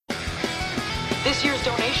This year's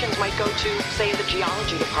donations might go to, say, the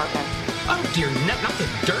geology department. Oh dear, not the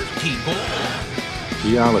dirt people.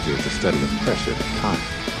 Geology is the study of pressure and time.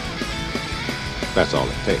 That's all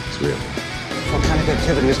it takes, really. Volcanic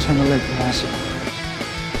activity has turned the lake massive.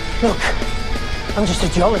 Look, I'm just a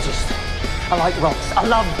geologist. I like rocks. I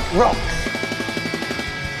love rocks.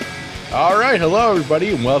 All right, hello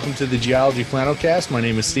everybody, and welcome to the Geology Flannelcast. My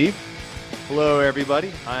name is Steve. Hello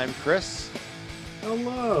everybody, I'm Chris.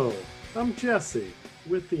 Hello, I'm Jesse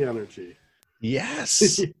with the energy.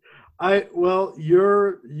 Yes.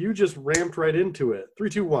 You just ramped right into it. 3,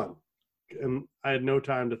 2, 1, and I had no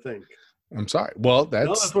time to think. I'm sorry. Well,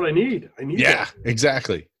 that's what I need. Yeah, that.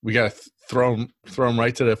 Exactly. We got to throw him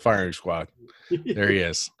right to the firing squad. There he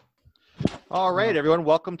is. All right, everyone.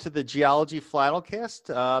 Welcome to the Geology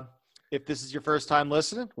Flannelcast. If this is your first time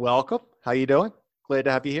listening, welcome. How you doing? Glad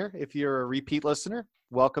to have you here. If you're a repeat listener,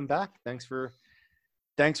 welcome back. Thanks for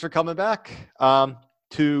coming back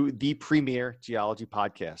to the premier geology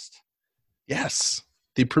podcast. Yes,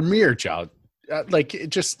 the premier geology.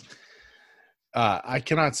 I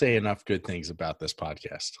cannot say enough good things about this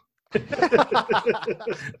podcast.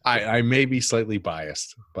 I may be slightly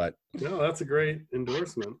biased, but no, that's a great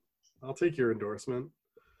endorsement. I'll take your endorsement.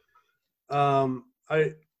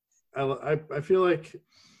 I feel like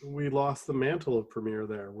we lost the mantle of premier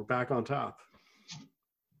there. We're back on top.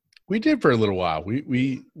 We did for a little while.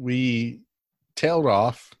 We tailed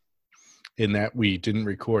off in that we didn't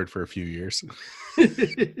record for a few years,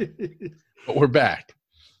 but we're back.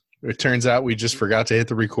 It turns out we just forgot to hit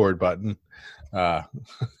the record button.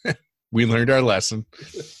 We learned our lesson.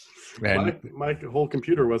 And my whole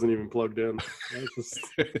computer wasn't even plugged in.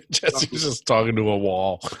 Jesse's just talking to a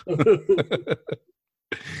wall.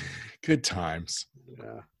 Good times.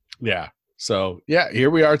 Yeah. So, here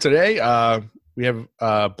we are today. We have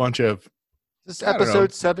a bunch of... Is this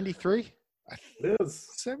episode 73? It is.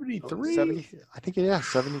 73? I think,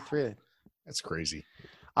 73. That's crazy.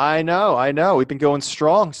 I know. We've been going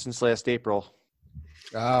strong since last April.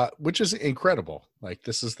 Which is incredible. Like,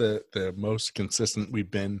 this is the most consistent we've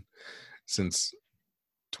been since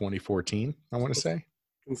 2014, I want to say.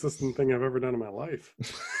 Consistent thing I've ever done in my life.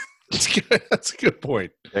 That's good. That's a good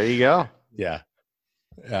point. There you go. Yeah.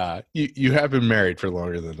 You have been married for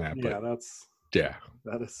longer than that. Yeah,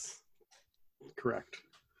 but that is correct.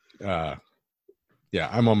 I'm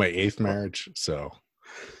on my 8th marriage, so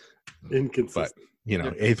inconsistent.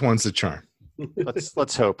 But 8th one's the charm.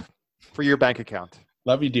 Let's hope for your bank account.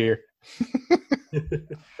 Love you, dear.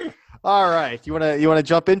 All right, you wanna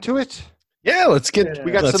jump into it? Yeah, let's get.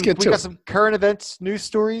 We got some current events news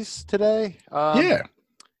stories today. Got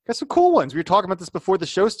some cool ones. We were talking about this before the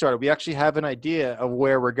show started. We actually have an idea of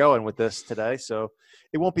where we're going with this today, so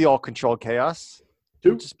it won't be all controlled chaos.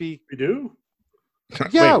 We do.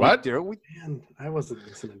 Yeah, wait, what? we do. Man, I wasn't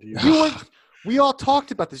listening to you. We all talked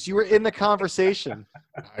about this. You were in the conversation.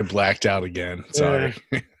 I blacked out again. Sorry.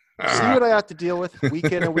 See what I have to deal with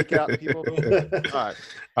week in and week out, people. All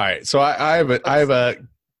right. So I have a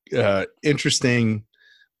interesting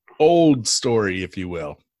old story, if you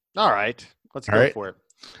will. All right. Let's go for it.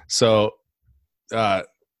 So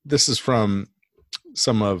this is from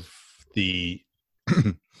some of the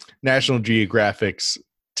National Geographic's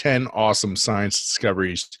 10 awesome science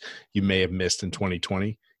discoveries you may have missed in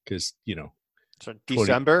 2020 because, so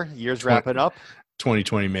December, year's wrapping up.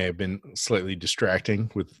 2020 may have been slightly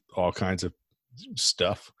distracting with all kinds of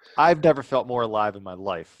stuff. I've never felt more alive in my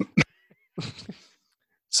life.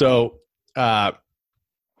 So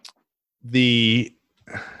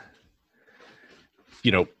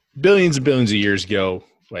billions and billions of years ago,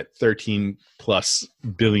 13 plus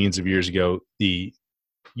billions of years ago, the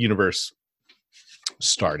universe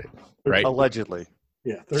started, right? Allegedly.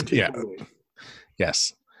 Yeah, 13. Yeah.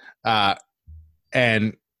 Yes.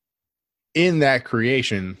 And in that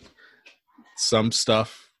creation, some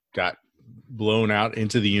stuff got blown out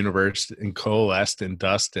into the universe and coalesced in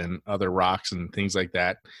dust and other rocks and things like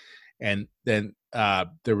that. And then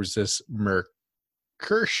there was this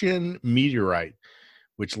Mercurian meteorite,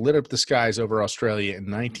 which lit up the skies over Australia in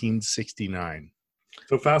 1969.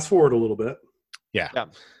 So fast forward a little bit. Yeah.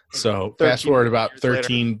 So fast forward about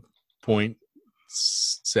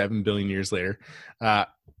 13.7 billion years later,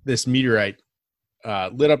 this meteorite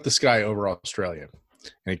lit up the sky over Australia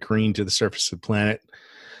and it careened to the surface of the planet.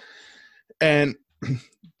 And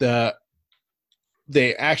they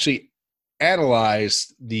actually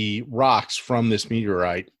analyzed the rocks from this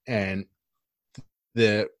meteorite, and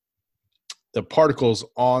the particles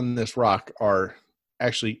on this rock are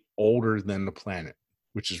actually older than the planet,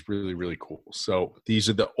 which is really, really cool. So these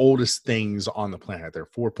are the oldest things on the planet. They're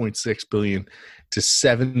 4.6 billion to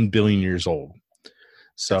 7 billion years old.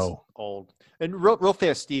 So old. And real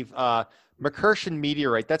fast, Steve. Mercurtian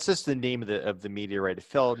meteorite. That's just the name of the meteorite. It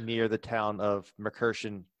fell near the town of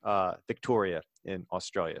Mercurtian, Victoria, in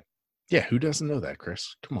Australia. yeah, who doesn't know that,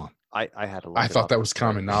 Chris? Come on. I had to look I it thought up. that was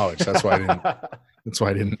common knowledge. That's why I didn't. That's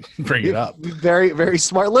why I didn't bring it up. Very, very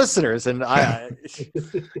smart listeners, and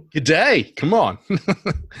Good day. Come on.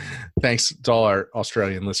 Thanks to all our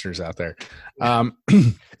Australian listeners out there.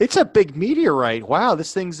 It's a big meteorite. Wow,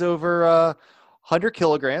 this thing's over 100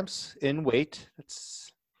 kilograms in weight.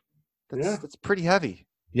 That's pretty heavy.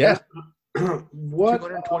 Yeah. What?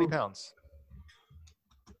 220 pounds.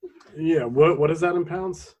 Yeah. What is that in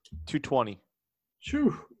pounds? 220.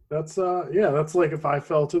 Phew. That's that's like if I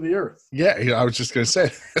fell to the earth. Yeah, I was just going to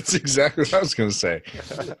say, that's exactly what I was going to say.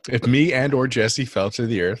 If me and or Jesse fell to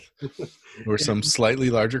the earth, or some slightly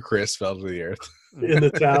larger Chris fell to the earth. In the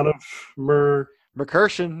town of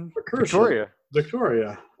Mercurtian,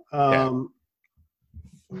 Victoria.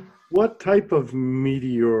 What type of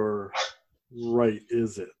meteorite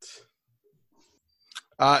is it?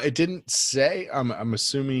 It didn't say. I'm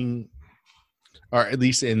assuming, or at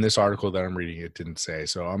least in this article that I'm reading, it didn't say.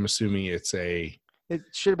 So I'm assuming it's a. It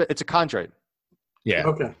should have been. It's a chondrite. Yeah.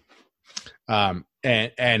 Okay.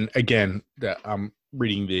 And again, I'm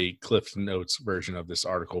reading the Cliff Notes version of this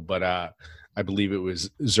article, but I believe it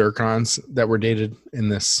was zircons that were dated in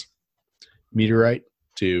this meteorite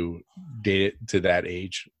to date it to that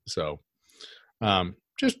age. So,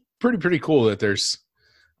 just pretty cool that there's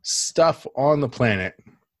stuff on the planet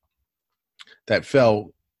that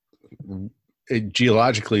fell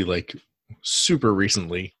geologically like super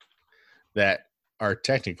recently that are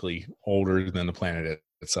technically older than the planet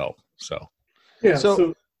itself. So yeah.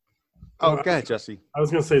 So go ahead, Jesse. I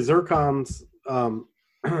was going to say zircons.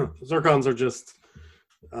 Zircons are just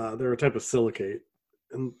they're a type of silicate,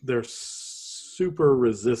 and they're super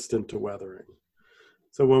resistant to weathering.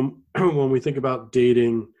 So when we think about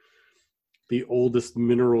dating the oldest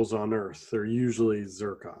minerals on Earth, they're usually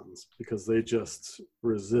zircons because they just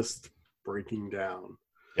resist breaking down.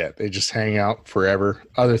 yeah, they just hang out forever.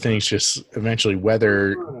 Other things just eventually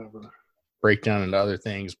break down into other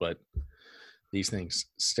things, but these things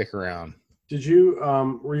stick around. Did you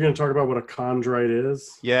were you going to talk about what a chondrite is?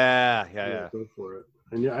 Yeah. Go for it.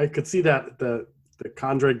 And yeah, I could see that the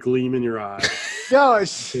chondrite gleam in your eye. No, I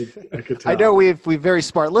could tell. I know we've very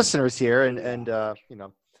smart listeners here, and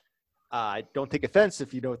I don't take offense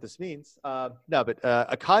if you know what this means. No, but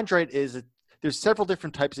a chondrite is there's several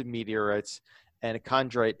different types of meteorites, and a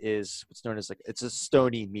chondrite is what's known as it's a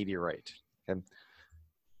stony meteorite, and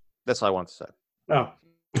that's all I want to say. Oh.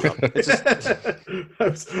 It's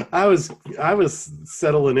just, I was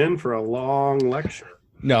settling in for a long lecture.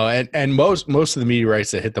 No, and most of the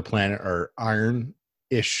meteorites that hit the planet are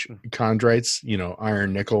iron-ish chondrites,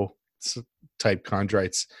 iron nickel type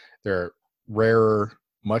chondrites. They're rarer,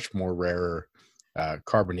 much more rarer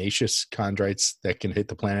carbonaceous chondrites that can hit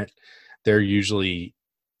the planet. They're usually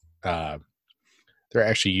they're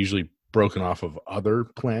actually usually broken off of other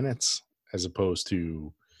planets as opposed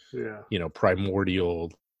to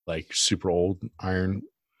primordial, like super old iron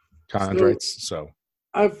chondrites. So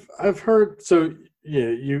I've heard. So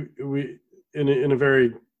yeah, we in a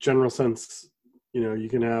very general sense, you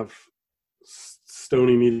can have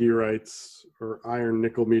stony meteorites or iron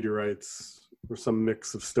nickel meteorites or some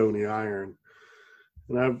mix of stony iron.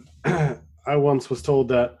 And I once was told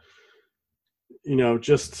that,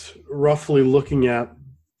 just roughly looking at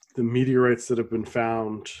the meteorites that have been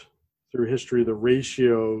found through history, the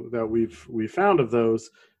ratio that we found of those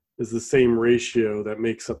is the same ratio that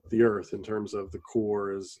makes up the Earth in terms of the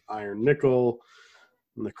core is iron nickel,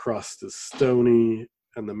 and the crust is stony,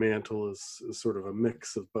 and the mantle is sort of a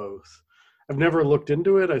mix of both. I've never looked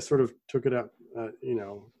into it. I sort of took it up, I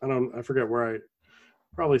forget where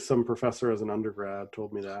probably some professor as an undergrad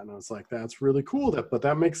told me that, and I was like, that's really cool. But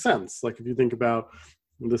that makes sense. Like if you think about,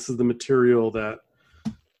 this is the material that,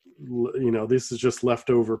 this is just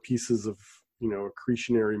leftover pieces of,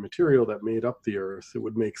 accretionary material that made up the Earth. It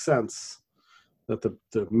would make sense that the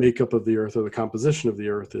makeup of the Earth or the composition of the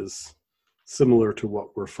Earth is similar to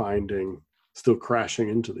what we're finding still crashing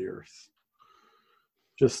into the Earth.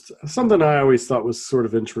 Just something I always thought was sort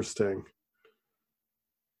of interesting,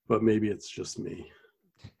 but maybe it's just me.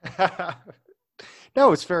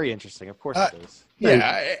 No, it's very interesting. Of course it is.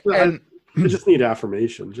 Yeah, I just need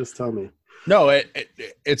affirmation. Just tell me. No,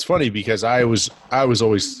 it's funny because I was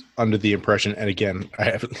always under the impression, and again, I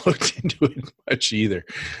haven't looked into it much either,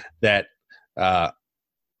 that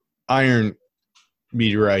iron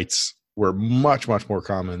meteorites were much more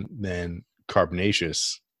common than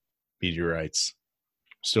carbonaceous meteorites,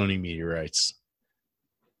 stony meteorites.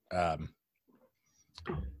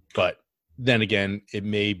 But then again, it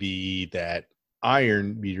may be that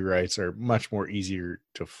iron meteorites are much more easier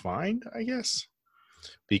to find, I guess,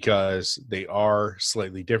 because they are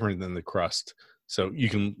slightly different than the crust. So you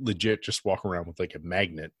can legit just walk around with like a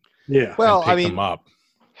magnet Yeah. Well, and pick I mean, them up.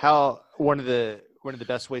 how one of the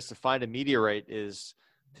best ways to find a meteorite is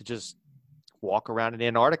to just walk around in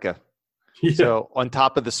Antarctica. Yeah. So on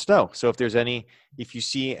top of the snow. So if you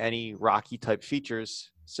see any rocky type features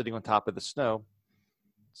sitting on top of the snow,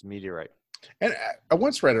 it's a meteorite. And I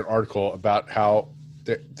once read an article about how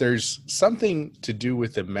there's something to do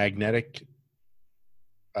with the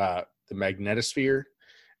magnetosphere,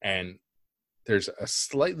 and there's a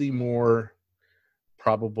slightly more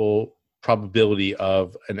probability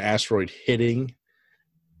of an asteroid hitting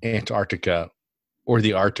Antarctica or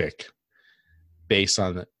the Arctic based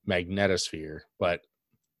on the magnetosphere. But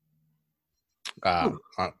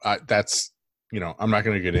that's, I'm not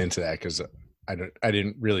going to get into that because I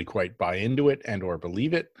didn't really quite buy into it and or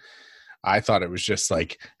believe it. I thought it was just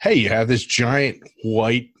like, hey, you have this giant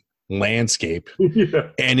white landscape. Yeah.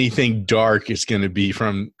 Anything dark is going to be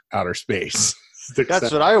from outer space.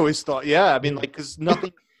 That's what I always thought. Yeah, I mean, like, because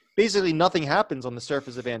basically nothing happens on the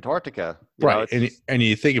surface of Antarctica. Right, and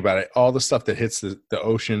you think about it, all the stuff that hits the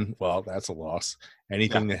ocean, well, that's a loss.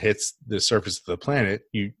 Anything that hits the surface of the planet,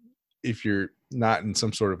 if you're not in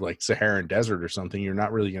some sort of like Saharan desert or something, you're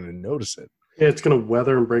not really going to notice it. Yeah, it's going to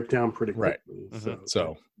weather and break down pretty quickly. Right.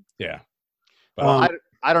 So yeah. But, well,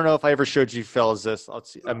 I don't know if I ever showed you fellas this.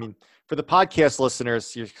 Let's see. I mean, for the podcast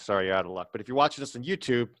listeners, you're out of luck. But if you're watching this on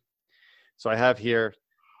YouTube, so I have here,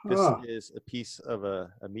 this is a piece of a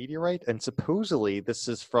meteorite, and supposedly this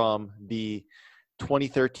is from the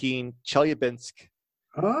 2013 Chelyabinsk.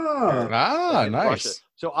 Nice. Russia.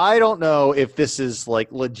 So I don't know if this is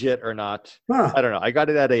like legit or not. I don't know. I got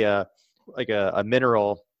it at a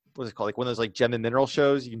mineral. What's it called? Like one of those like gem and mineral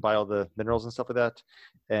shows. You can buy all the minerals and stuff like that.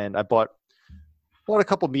 And I bought a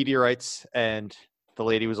couple meteorites, and the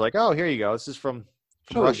lady was like, "Oh, here you go. This is from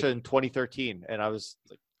Russia in 2013." And I was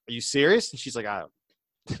like, "Are you serious?" And she's like, "I don't."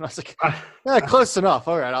 And I was like, "Yeah, close enough.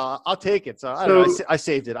 All right, I'll take it." So I don't know. I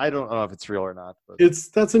saved it. I don't know if it's real or not. But.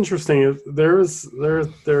 That's interesting. There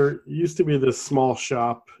used to be this small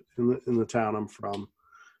shop in the town I'm from,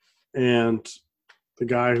 and the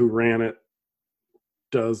guy who ran it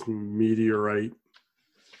does meteorite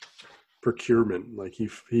procurement. Like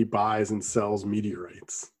he buys and sells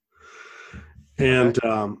meteorites. And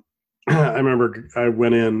I remember I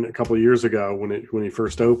went in a couple of years ago when he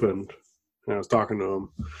first opened, and I was talking to him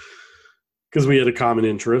because we had a common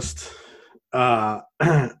interest. And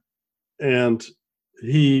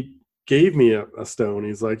he gave me a stone.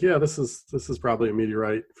 He's like, "Yeah, this is probably a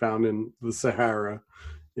meteorite found in the Sahara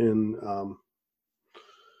in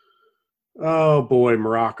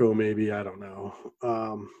Morocco, maybe, I don't know."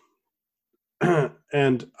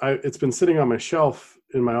 And it's been sitting on my shelf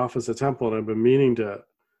in my office at Temple, and I've been meaning to.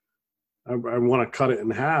 I want to cut it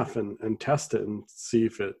in half and test it and see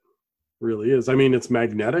if it really is. I mean, it's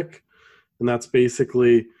magnetic, and that's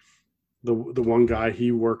basically the one guy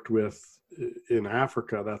he worked with in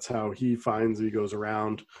Africa. That's how he goes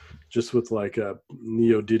around just with like a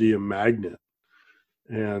neodymium magnet,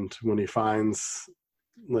 and when he finds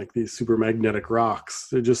like these super magnetic rocks,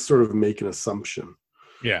 they just sort of make an assumption.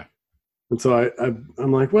 Yeah. And so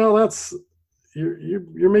I'm like, well, that's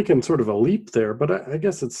you're making sort of a leap there, but I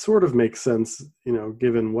guess it sort of makes sense,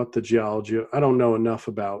 given what the geology. I don't know enough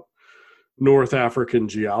about North African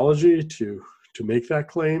geology to make that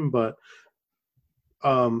claim, but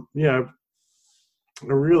yeah, I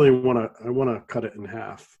really want to cut it in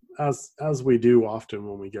half, as we do often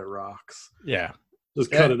when we get rocks. Yeah,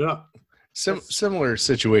 just cut it up. Similar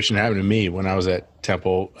situation happened to me when I was at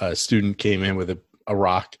Temple. A student came in with a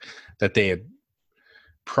rock that they had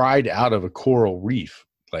pried out of a coral reef.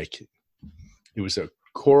 Like it was a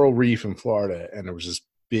coral reef in Florida, and there was this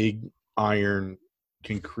big iron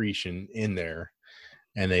concretion in there,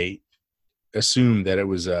 and they assumed that it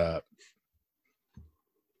was a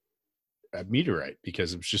meteorite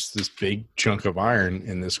because it was just this big chunk of iron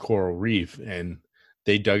in this coral reef. And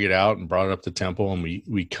they dug it out and brought it up to Temple, and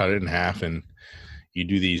we cut it in half, and you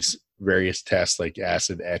do these various tests like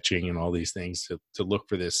acid etching and all these things to look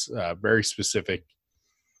for this very specific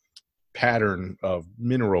pattern of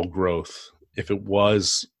mineral growth. If it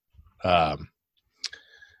was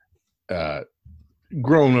grown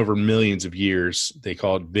over millions of years, they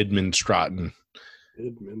call it Vidman-Stratton.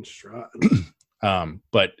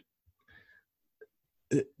 But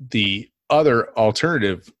the other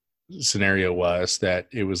alternative scenario was that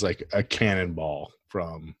it was like a cannonball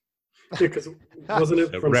from because wasn't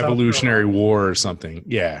it the from Revolutionary War or something?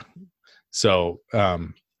 Yeah. So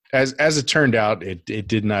as it turned out, it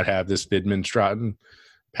did not have this Vidman-Stratton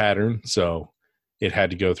pattern, so it had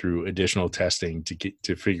to go through additional testing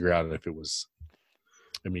to figure out if it was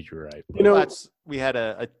a meteorite. You know, We had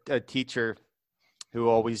a teacher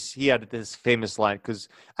who he had this famous line, because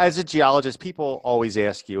as a geologist, people always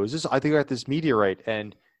ask you, "Is this? I think I got this meteorite,"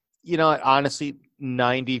 and honestly,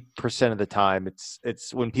 90% of the time,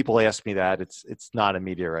 it's when people ask me that, it's not a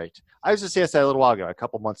meteorite. I was just asked that a little while ago, a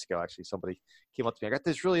couple months ago, actually. Somebody came up to me. I got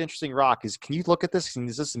this really interesting rock. Can you look at this?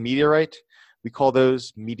 Is this a meteorite? We call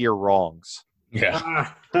those meteor wrongs.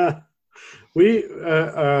 Yeah. We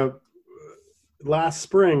last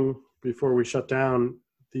spring, before we shut down,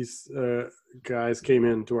 these guys came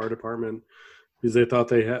into our department because they thought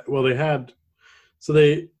they had. So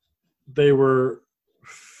they were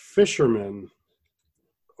fishermen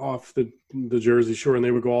off the Jersey Shore, and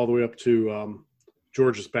they would go all the way up to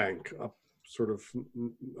Georges Bank, up sort of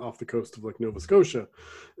off the coast of like Nova Scotia,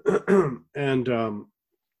 and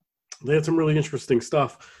they had some really interesting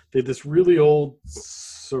stuff. They had this really old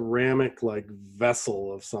ceramic like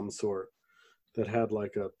vessel of some sort that had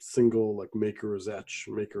like a single like maker's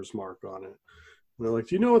mark on it. And they're like,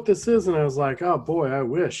 "Do you know what this is?" And I was like, "Oh boy, I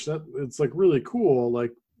wish that it's like really cool.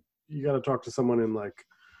 Like, you got to talk to someone in like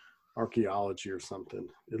archaeology or something.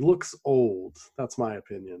 It looks old." That's my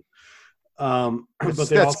opinion. But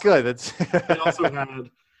that's good. They also had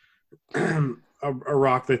a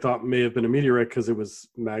rock they thought may have been a meteorite because it was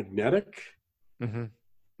magnetic. Mm-hmm.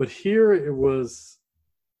 But here it was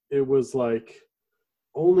like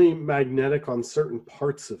only magnetic on certain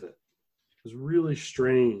parts of it. It was really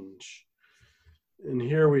strange. And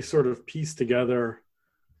here we sort of pieced together,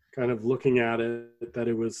 kind of looking at it, that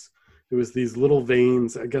it was these little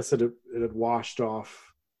veins. I guess it had washed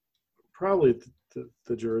off probably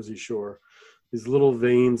the Jersey Shore. These little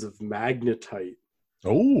veins of magnetite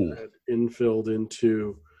had infilled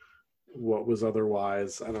into what was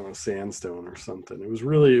otherwise, I don't know, sandstone or something. It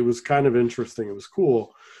was kind of interesting. It was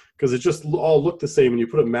cool because it just all looked the same, and you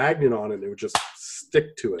put a magnet on it and it would just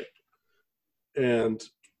stick to it.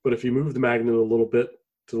 But if you move the magnet a little bit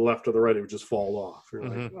to the left or the right, it would just fall off. You're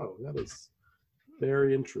like, oh, that is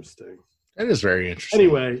very interesting. That is very interesting.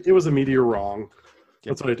 Anyway, it was a meteor wrong.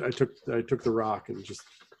 Yep. That's why I took the rock and just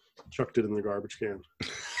chucked it in the garbage can.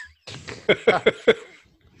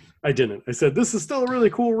 I didn't. I said, "This is still a really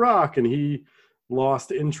cool rock," and he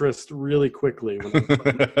lost interest really quickly. When I was like,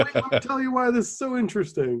 "Wait, let me tell you why this is so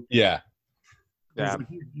interesting." Yeah. Like,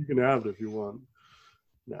 you can have it if you want.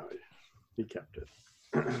 No, he kept it.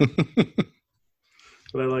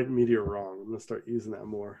 But I like meteor wrong. I'm gonna start using that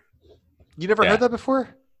more. You never heard that before?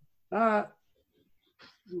 I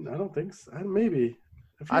don't think so. Maybe.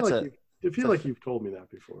 I feel like you've told me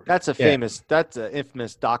that before. That's that's an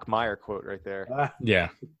infamous Doc Meyer quote right there. Yeah.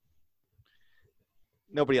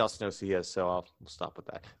 Nobody else knows who he is, so we'll stop with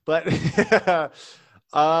that. But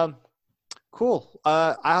cool.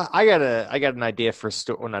 I got an idea for a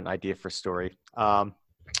story. Well, not an idea for a story.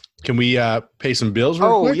 Can we pay some bills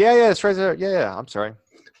real quick? Yeah, it's right there. Yeah, I'm sorry.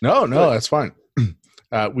 No, that's fine.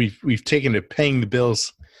 We've taken to paying the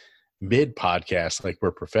bills mid podcast like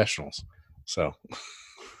we're professionals. So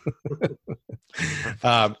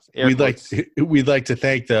we'd like to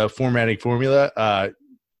thank the Formatting Formula,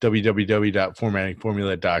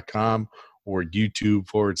 www.formattingformula.com or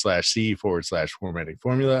YouTube/C/Formatting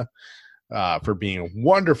Formula, for being a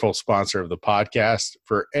wonderful sponsor of the podcast.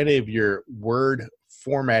 For any of your Word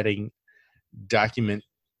formatting document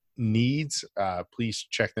needs, please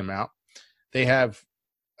check them out. They have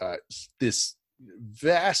this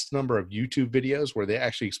vast number of YouTube videos where they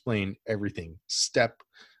actually explain everything step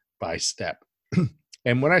by step.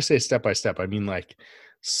 And when I say step by step, I mean like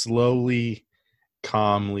slowly,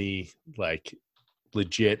 calmly, like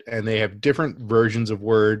legit. And they have different versions of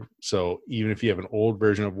Word. So even if you have an old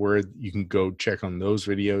version of Word, you can go check on those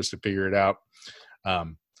videos to figure it out.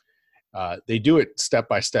 They do it step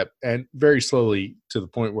by step and very slowly to the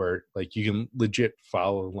point where like you can legit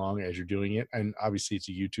follow along as you're doing it. And obviously it's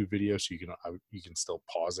a YouTube video, so you can still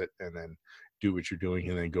pause it and then do what you're doing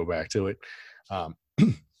and then go back to it.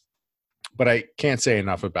 But I can't say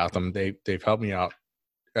enough about them. They've helped me out.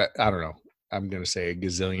 I don't know. I'm going to say a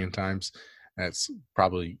gazillion times. That's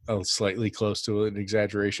probably slightly close to an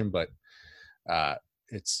exaggeration, but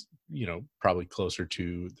it's, probably closer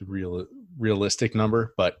to the realistic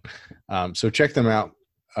number. But so check them out,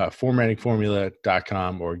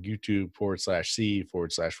 formattingformula.com or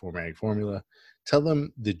YouTube/C/Formatting Formula. Tell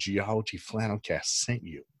them the Geology Flannelcast sent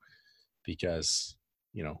you, because,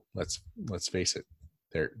 let's face it,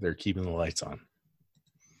 they're keeping the lights on.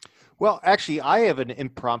 Well, actually, I have an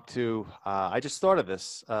impromptu. I just thought of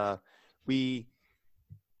this. the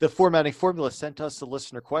formatting formula sent us a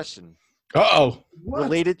listener question Uh-oh.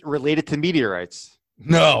 related to meteorites.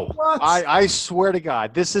 No. What? I swear to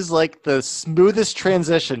God, this is like the smoothest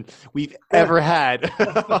transition we've ever had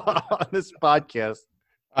on this podcast.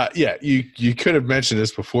 Yeah, you could have mentioned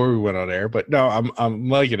this before we went on air, but no, I'm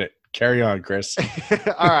liking it. Carry on, Chris.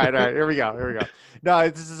 all right. Here we go. No,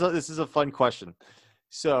 this is a fun question.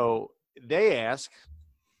 So they ask,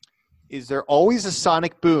 is there always a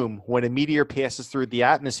sonic boom when a meteor passes through the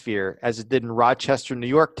atmosphere, as it did in Rochester, New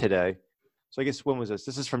York today? So I guess, when was this?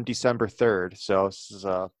 This is from December 3rd. So this is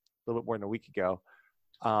a little bit more than a week ago.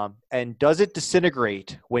 And does it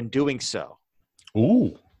disintegrate when doing so?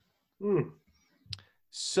 Ooh.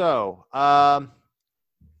 So,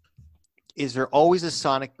 is there always a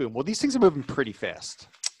sonic boom? Well, these things are moving pretty fast.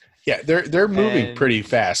 Yeah, they're moving And- pretty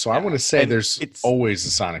fast. So I yeah, want to say and there's it's- always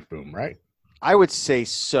a sonic boom, right? I would say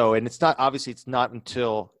so. And it's not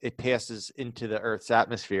until it passes into the Earth's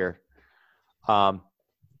atmosphere.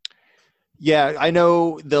 Yeah, I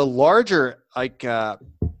know the larger, like, I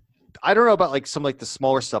don't know about like some like the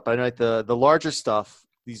smaller stuff, but I know like the larger stuff,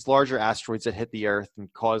 these larger asteroids that hit the Earth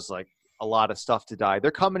and cause like a lot of stuff to die,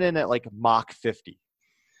 they're coming in at like Mach 50.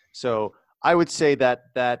 So I would say that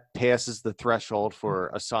passes the threshold for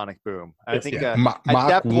a sonic boom. I think Yeah. at Mach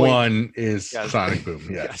that point, 1 is yes. sonic boom.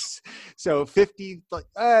 Yes. So 50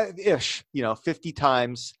 ish, 50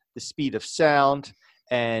 times the speed of sound.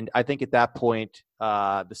 And I think at that point,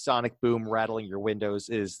 the sonic boom rattling your windows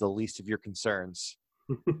is the least of your concerns.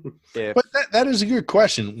 But that is a good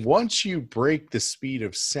question. Once you break the speed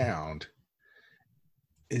of sound,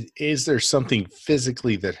 is there something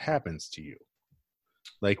physically that happens to you?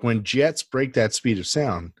 Like when jets break that speed of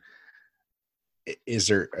sound, is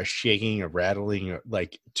there a shaking, a rattling,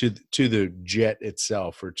 like to the jet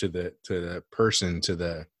itself, or to the person, to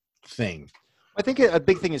the thing? I think a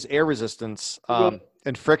big thing is air resistance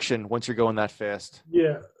and friction once you're going that fast.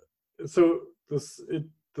 Yeah. So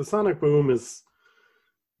the sonic boom is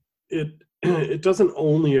it doesn't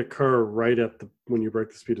only occur right at when you break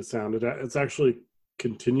the speed of sound. It's actually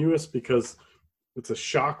continuous because it's a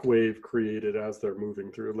shock wave created as they're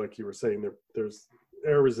moving through. Like you were saying, there's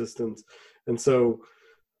air resistance, and so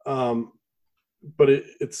but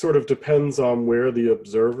it sort of depends on where the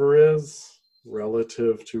observer is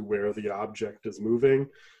relative to where the object is moving,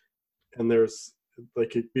 and there's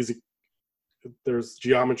there's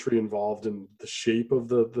geometry involved in the shape of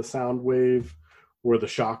the sound wave or the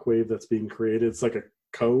shock wave that's being created. It's like a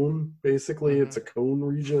cone, basically. It's a cone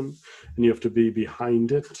region, and you have to be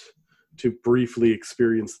behind it to briefly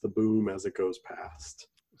experience the boom as it goes past.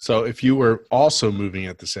 So if you were also moving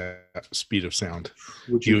at the speed of sound,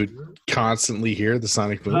 you would constantly hear the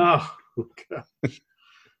sonic boom. Oh, gosh.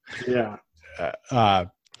 Yeah.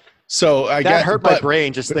 So That hurt my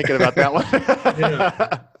brain just thinking about that one.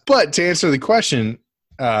 Yeah. But to answer the question,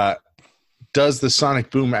 does the sonic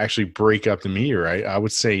boom actually break up the meteorite? I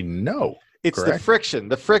would say no. It's correct? the friction.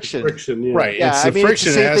 The friction. Friction, yeah. Right. Yeah, it's I the mean, it's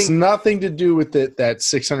friction. the It same has thing- nothing to do with that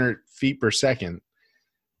 600 feet per second.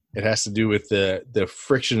 It has to do with the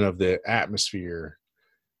friction of the atmosphere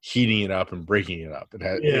heating it up and breaking it up. It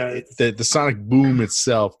has the sonic boom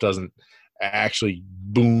itself doesn't actually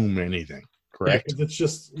boom anything. Correct. Yeah, 'cause it's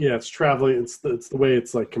just it's traveling. It's the way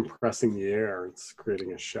it's like compressing the air. It's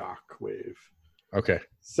creating a shock wave. Okay.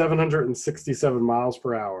 767 miles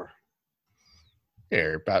per hour.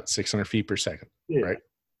 Yeah, about 600 feet per second. Yeah. Right.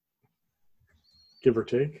 Give or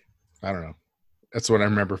take. I don't know. That's what I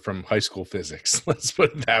remember from high school physics. Let's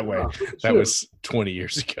put it that way. Oh, That sure. was 20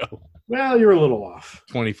 years ago, Well, you're a little off.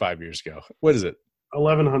 25 years ago. What is it?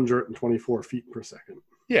 1,124 feet per second.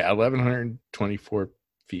 Yeah, 1,124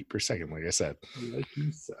 feet per second, like I said. Like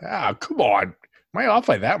you said. Ah, come on. Am I off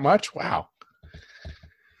by that much? Wow.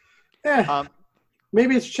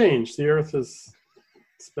 Maybe it's changed. The Earth is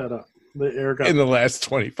sped up. The air got In the last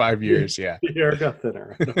 25 years, yeah. the air got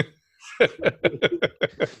thinner.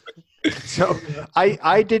 So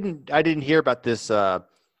I didn't hear about this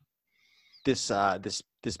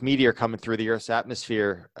this meteor coming through the Earth's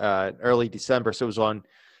atmosphere early December. So it was on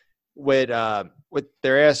what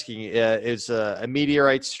they're asking is a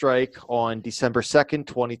meteorite strike on December 2nd,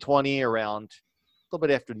 2020, around a little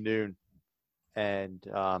bit after noon, and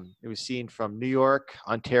it was seen from New York,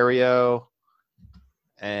 Ontario,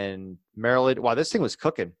 and Maryland. Wow, this thing was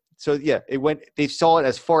cooking. So yeah, they saw it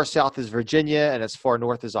as far south as Virginia and as far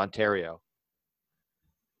north as Ontario.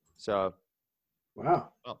 So,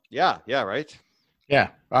 Wow. yeah, right. Yeah.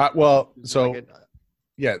 Well, so Like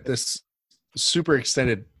yeah, this super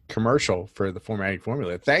extended commercial for the formatting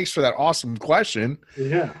formula. Thanks for that awesome question.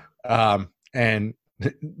 Yeah. And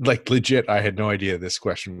Like legit, I had no idea this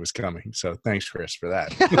question was coming. So thanks, Chris, for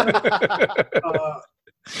that.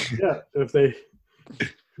 Yeah, if they,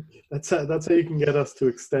 that's how you can get us to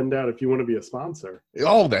extend out. If you want to be a sponsor.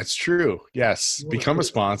 Oh, that's true. Yes, become a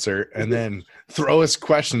sponsor and then throw us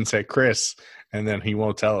questions at Chris, and then he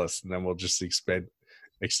won't tell us, and then we'll just extend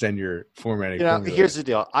your formatting. formula. Here's the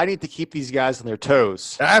deal. I need to keep these guys on their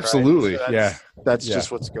toes. Absolutely, Right? So that's Yeah.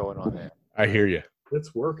 just what's going on there. I hear you.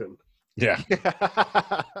 It's working. Yeah,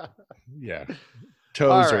 yeah.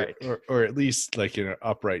 Toes, All right. or at least like in an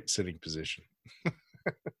upright sitting position.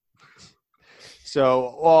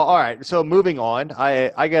 So, well, all right. So moving on,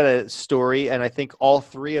 I got a story, and I think all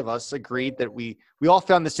three of us agreed that we all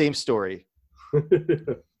found the same story.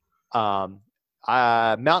 Mount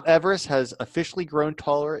Everest has officially grown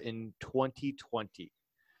taller in 2020.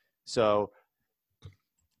 So,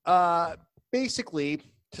 basically,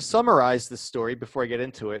 to summarize this story before I get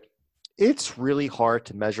into it, it's really hard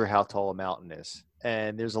to measure how tall a mountain is,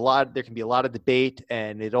 and there can be a lot of debate,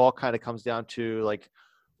 and it all kind of comes down to like,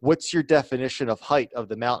 what's your definition of height of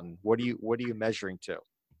the mountain? What are you measuring to?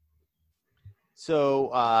 So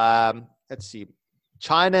let's see.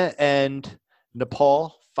 China and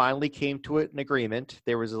Nepal finally came to an agreement.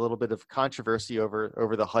 There was a little bit of controversy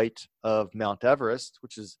over the height of Mount Everest,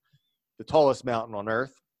 which is the tallest mountain on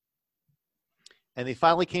Earth. And they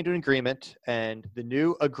finally came to an agreement, and the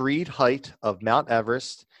new agreed height of Mount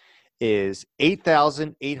Everest is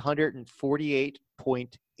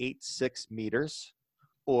 8,848.86 meters,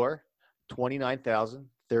 or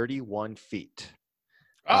 29,031 feet.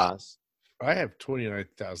 I have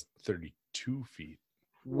 29,032 feet.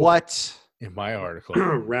 What? In my article.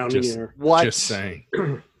 Rounding just, error. What? Just saying.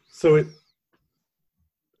 So it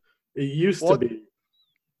used to be.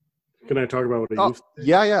 Can I talk about what it used to be?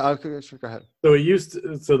 Yeah. Okay, sure, go ahead. So it used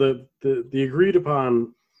to, so the agreed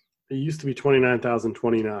upon, it used to be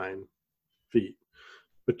 29,029 feet,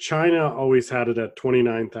 but China always had it at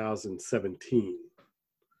 29,017,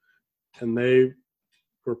 and they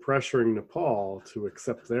were pressuring Nepal to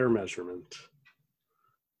accept their measurement,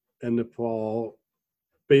 and Nepal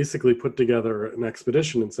basically put together an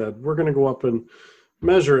expedition and said, we're going to go up and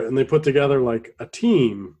measure it, and they put together like a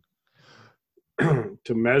team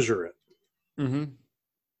to measure it. Mm-hmm.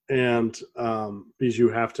 And because you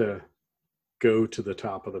have to go to the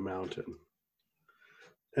top of the mountain.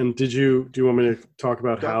 And do you want me to talk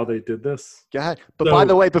about how they did this? Go ahead. But by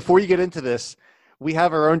the way, before you get into this, we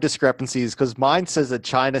have our own discrepancies, because mine says that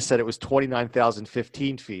China said it was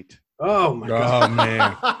 29,015 feet. Oh my God. Oh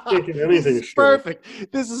man. Can't get anything This is straight. perfect.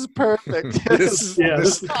 This is perfect.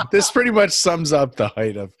 This pretty much sums up the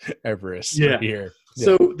height of Everest right here.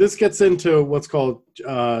 So this gets into what's called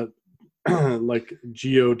like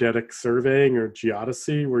geodetic surveying or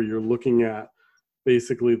geodesy, where you're looking at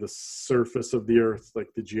basically the surface of the earth, like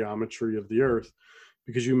the geometry of the earth,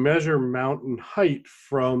 because you measure mountain height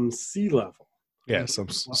from sea level. Yeah, some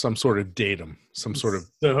sort of datum, some sort of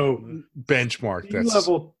benchmark. Sea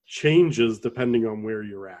level changes depending on where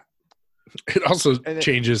you're at. It also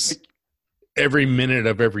changes every minute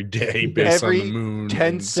of every day based on the moon.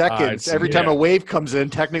 10 seconds. Every time a wave comes in,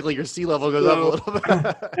 technically your sea level goes up a little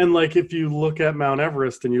bit. And like if you look at Mount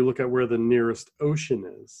Everest and you look at where the nearest ocean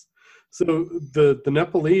is. So the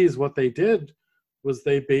Nepalese, what they did was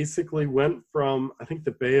they basically went from, I think,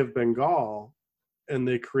 the Bay of Bengal, and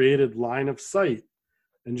they created line of sight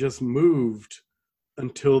and just moved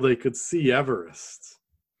until they could see Everest.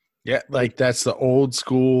 Yeah, like that's the old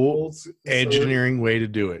school engineering way to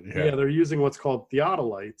do it. Yeah, they're using what's called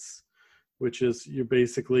theodolites, which is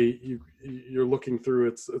you're looking through,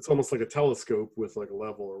 it's almost like a telescope with like a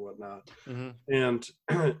level or whatnot. Mm-hmm. And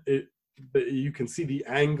you can see the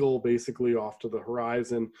angle basically off to the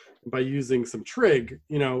horizon by using some trig.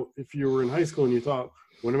 If you were in high school and you thought,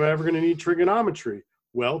 when am I ever going to need trigonometry?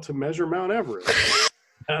 Well, to measure Mount Everest.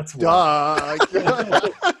 That's why.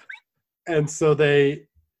 And so they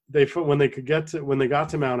when they got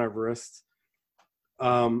to Mount Everest,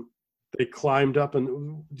 they climbed up,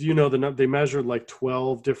 and they measured like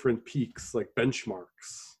 12 different peaks, like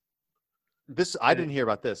benchmarks. I didn't hear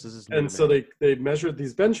about this. This is new and to so me. they measured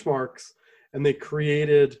these benchmarks, and they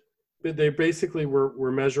basically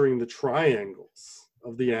were measuring the triangles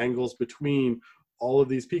of the angles between all of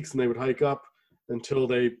these peaks, and they would hike up until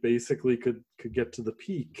they basically could get to the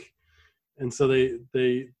peak. And so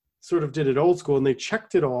they sort of did it old school, and they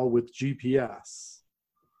checked it all with GPS.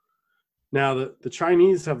 Now the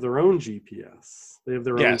Chinese have their own GPS. They have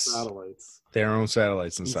their own satellites. Their own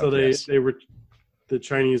satellites and stuff. So the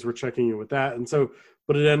Chinese were checking it with that. And so,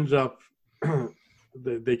 but it ended up,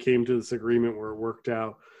 they came to this agreement where it worked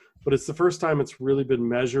out. But it's the first time it's really been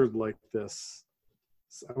measured like this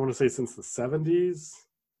I want to say since the 70s,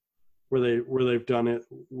 where they've done it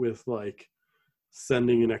with like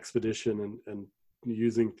sending an expedition and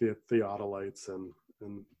using theodolites and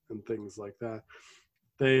things like that.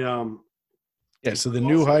 They So the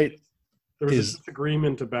new height there was is a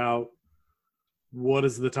disagreement about what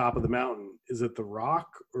is the top of the mountain. Is it the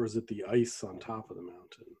rock or is it the ice on top of the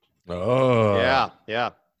mountain? Yeah.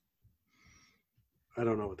 I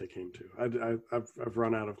don't know what they came to. I've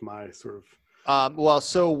run out of my sort of. Well,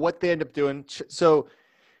 so what they end up doing. So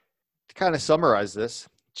to kind of summarize this,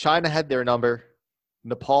 China had their number,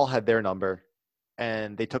 Nepal had their number,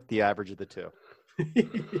 and they took the average of the two.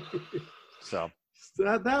 So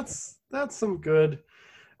that's some good.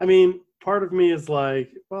 I mean, part of me is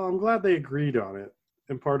like, well, I'm glad they agreed on it,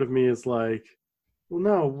 and part of me is like, well,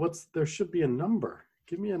 no, there should be a number.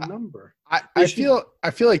 Give me a number. I feel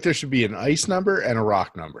like there should be an ice number and a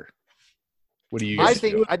rock number. What do you guys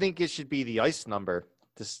feel? I think it should be the ice number.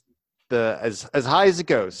 As high as it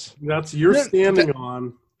goes. That's you're standing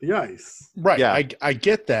on the ice. Right. Yeah. I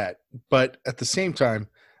get that, but at the same time,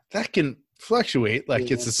 that can fluctuate.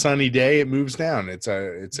 Like it's a sunny day, it moves down. It's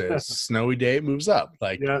a snowy day, it moves up.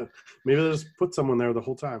 Like maybe they just put someone there the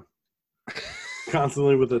whole time,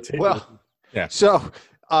 constantly with a tape. Well, yeah. So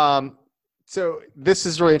this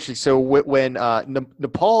is really interesting. So when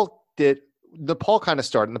Nepal kind of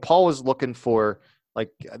started. Nepal was looking for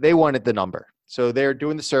they wanted the number. So they're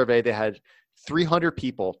doing the survey. They had 300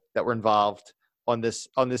 people that were involved on this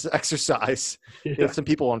exercise. Yeah. They had some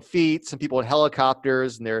people on feet, some people in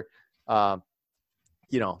helicopters, and they're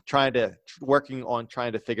working on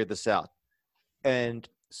trying to figure this out. And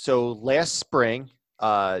so last spring,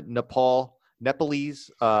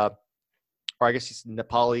 Nepalese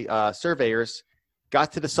surveyors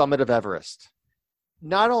got to the summit of Everest.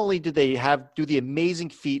 Not only did they do the amazing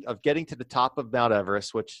feat of getting to the top of Mount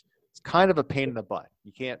Everest, which is kind of a pain in the butt.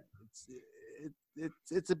 You can't.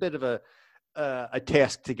 It's a bit of a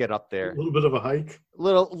task to get up there. A little bit of a hike.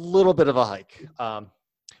 Little bit of a hike.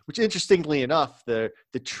 Which, interestingly enough, the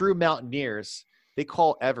true mountaineers, they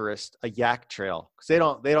call Everest a yak trail because they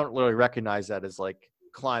don't really recognize that as like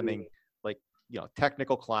climbing,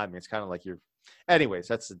 technical climbing. It's kind of like anyways,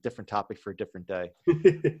 that's a different topic for a different day.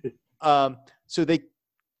 So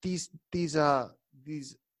these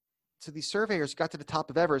surveyors got to the top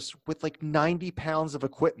of Everest with 90 pounds of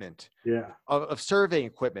equipment, of surveying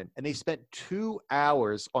equipment, and they spent 2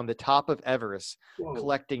 hours on the top of Everest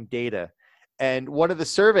collecting data. And one of the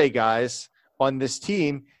survey guys on this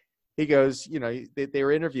team, he goes, they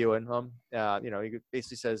were interviewing him. He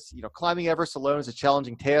basically says, climbing Everest alone is a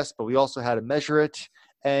challenging task, but we also had to measure it.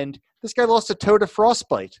 And this guy lost a toe to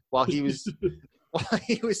frostbite while he was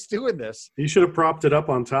doing this. You should have propped it up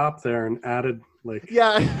on top there and added what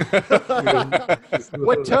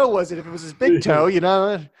toe was it? If it was his big toe,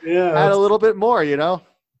 add a little bit more, Yeah,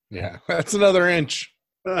 that's another inch.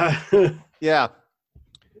 Yeah.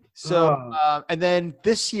 So and then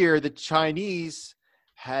this year the Chinese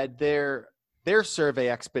had their survey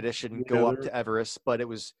expedition go up to Everest, but it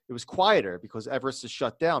was quieter because Everest is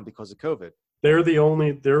shut down because of COVID. They're the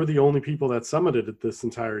only people that summited it this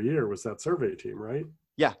entire year was that survey team, right?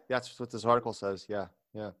 Yeah, that's what this article says. Yeah.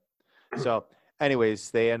 So,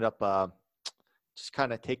 anyways, they end up just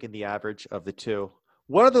kind of taking the average of the two.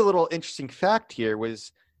 One other little interesting fact here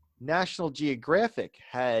was National Geographic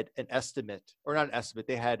had an estimate, or not an estimate.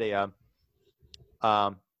 They had a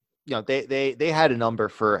they had a number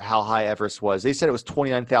for how high Everest was. They said it was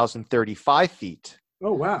 29,035 feet.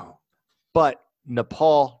 Oh wow! But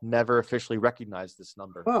Nepal never officially recognized this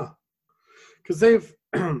number. Because they've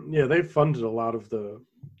funded a lot of the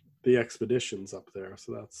expeditions up there,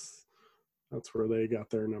 so that's where they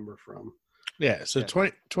got their number from. Yeah, so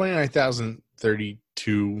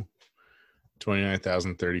 29,032,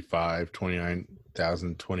 29,035,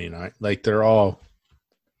 29,029. Like they're all,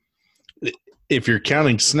 if you're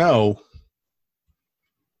counting snow,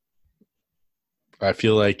 I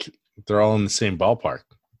feel like they're all in the same ballpark.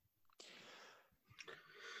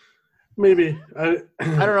 Maybe I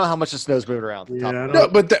don't know how much the snow's moving around. No,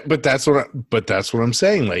 but that's what I'm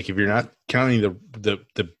saying. Like if you're not counting the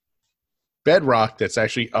bedrock that's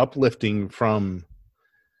actually uplifting from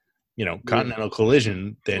continental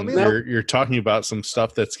collision, then you're talking about some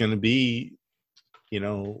stuff that's going to be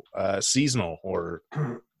seasonal or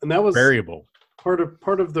and that was variable. Part of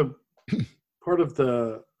the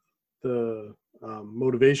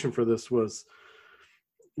motivation for this was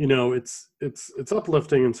it's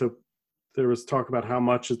uplifting, and so there was talk about how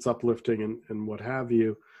much it's uplifting and what have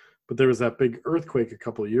you, but there was that big earthquake a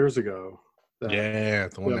couple of years ago. The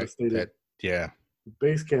one that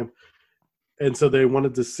base camp, and so they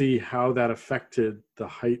wanted to see how that affected the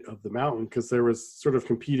height of the mountain, because there was sort of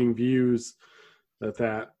competing views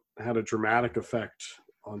that had a dramatic effect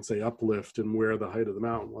on, say, uplift and where the height of the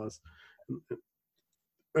mountain was,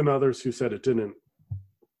 and others who said it didn't.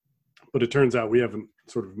 But it turns out we haven't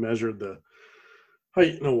sort of measured the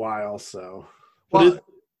height in a while. So, Well,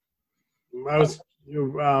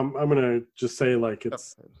 I'm gonna just say, like,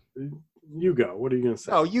 it's, you go. What are you gonna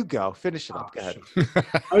say? Oh, you go. Finish it up. Go ahead.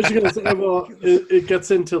 I was just gonna say, well, it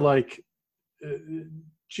gets into like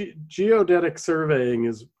geodetic surveying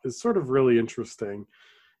is sort of really interesting,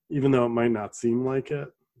 even though it might not seem like it.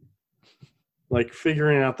 Like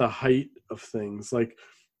figuring out the height of things, like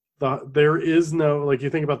there is no, like, you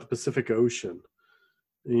think about the Pacific Ocean.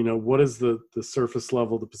 You know, what is the surface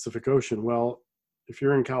level of the Pacific Ocean? Well, if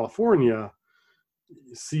you're in California,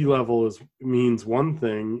 sea level means one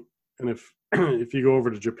thing, and if if you go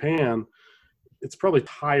over to Japan, it's probably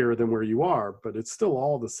higher than where you are, but it's still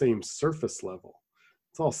all the same surface level.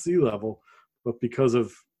 It's all sea level, but because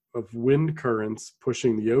of wind currents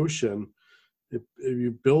pushing the ocean,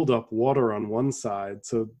 you build up water on one side.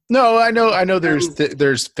 So no, I know.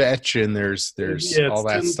 There's fetch and there's all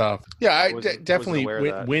that stuff. Yeah, I definitely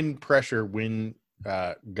wind pressure, wind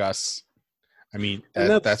gusts. I mean,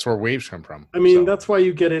 that's where waves come from. I mean, that's why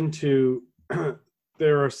you get into.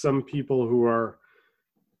 There are some people who are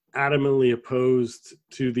adamantly opposed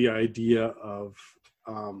to the idea of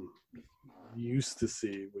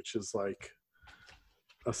sea, which is like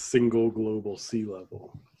a single global sea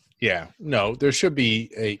level. Yeah, no, there should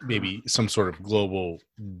be maybe some sort of global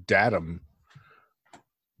datum,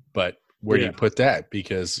 but where do you put that?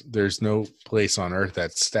 Because there's no place on Earth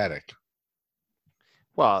that's static.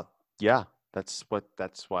 Well, yeah, that's why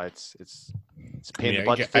it's a pain in the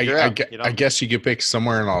butt to figure out. I guess you could pick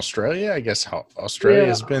somewhere in Australia. I guess Australia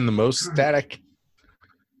has been the most static.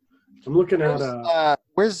 I'm looking at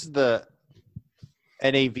where's the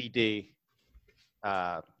NAVD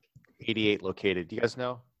 88 located? Do you guys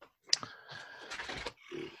know?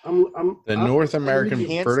 The North American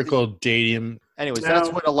Vertical Datum. Anyways, that's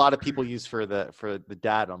what a lot of people use for the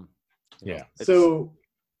datum. Yeah. So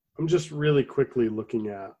I'm just really quickly looking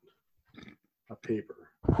at a paper.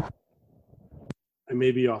 I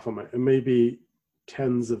may be off on it may be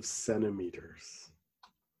tens of centimeters.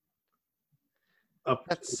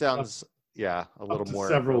 That sounds a little more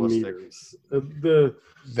several realistic. meters.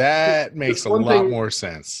 That makes a lot more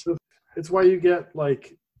sense. It's why you get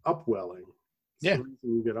like upwelling. Yeah. The reason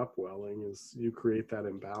you get upwelling is you create that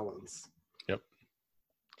imbalance. Yep.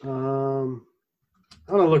 I want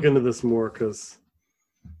to look into this more because,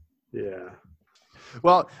 yeah.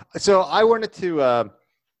 Well, so I wanted to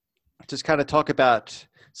just kind of talk about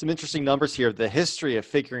some interesting numbers here, the history of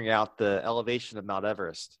figuring out the elevation of Mount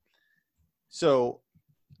Everest. So,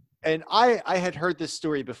 and I had heard this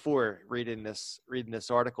story before reading this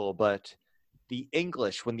article, but when the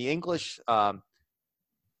English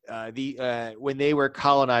when they were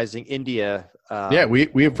colonizing India.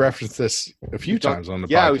 We have referenced this a few times on the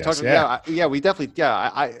podcast. We definitely.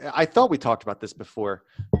 I thought we talked about this before,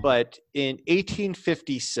 but in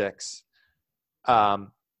 1856,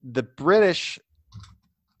 the British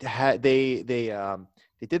they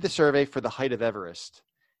did the survey for the height of Everest,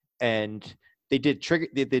 and they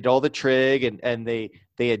did all the trig, and they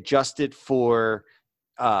adjusted for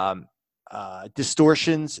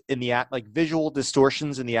distortions in the visual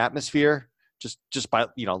distortions in the atmosphere, just by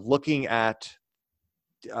looking at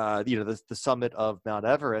the summit of Mount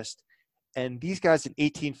Everest. And these guys in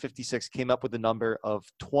 1856 came up with a number of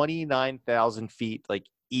 29,000 feet, like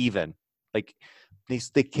even. Like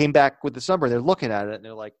they came back with this number. They're looking at it and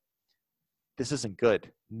they're like, "This isn't good.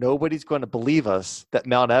 Nobody's going to believe us that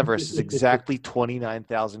Mount Everest is exactly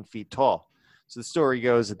 29,000 feet tall." So the story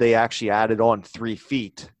goes that they actually added on 3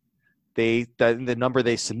 feet. The number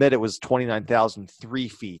they submitted was 29,003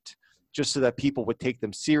 feet, just so that people would take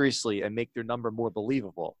them seriously and make their number more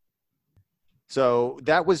believable. So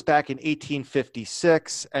that was back in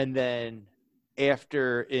 1856, and then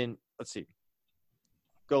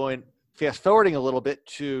fast forwarding a little bit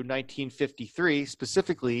to 1953,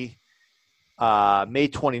 specifically May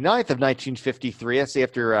 29th of 1953. That's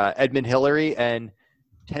after Edmund Hillary and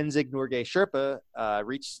Tenzing Norgay Sherpa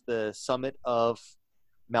reached the summit of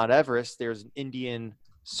Mount Everest. There's an Indian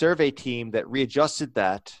survey team that readjusted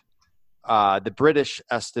that, the British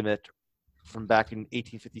estimate from back in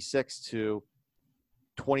 1856 to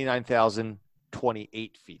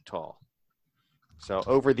 29,028 feet tall. So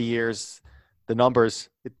over the years, the numbers,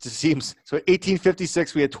 it just seems, so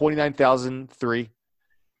 1856, we had 29,003.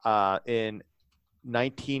 In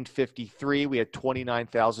 1953, we had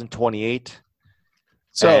 29,028.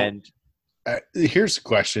 So, and here's the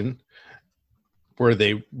question. Were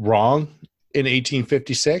they wrong in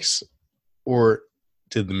 1856, or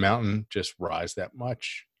did the mountain just rise that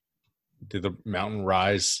much? Did the mountain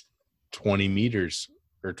rise 20 meters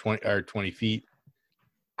or 20 feet?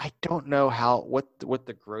 I don't know what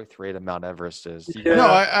the growth rate of Mount Everest is. Do you Yeah. No,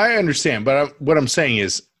 I understand, but what I'm saying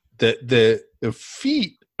is that the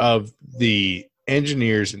feat of the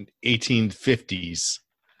engineers in 1850s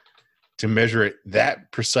to measure it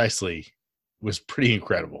that precisely was pretty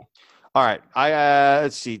incredible. All right.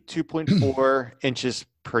 Let's see, 2.4 inches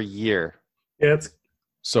per year, Yeah, it's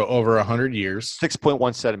So over 100 years,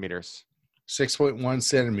 6.1 centimeters. 6.1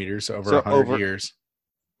 centimeters over So 100 years.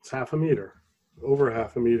 it's half a meter, over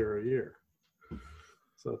half a meter a year.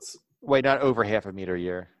 So it's Wait, not over half a meter a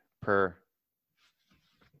year per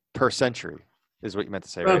century is what you meant to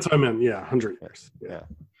say, right? that's what I meant. Yeah, 100 years. Yeah.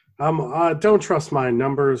 Don't trust my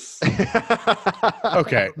numbers.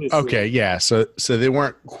 Okay. Okay. Yeah. So they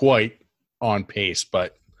weren't quite on pace,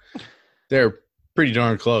 but they're pretty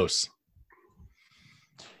darn close.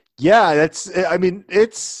 Yeah, it's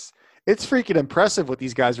freaking impressive what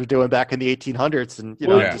these guys were doing back in the 1800s, and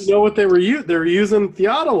Well, Yes. you know what they were using? They were using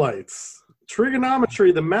theodolites.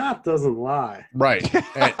 Trigonometry, the math doesn't lie. Right.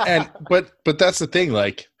 But that's the thing.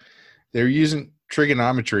 Like, they're using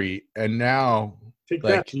trigonometry, and now, Take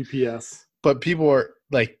like, that, GPS. but people are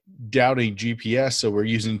like doubting GPS, so we're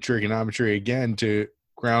using trigonometry again to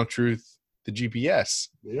ground truth the GPS.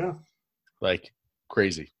 Yeah, Like,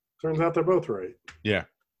 crazy. turns out they're both right. Yeah.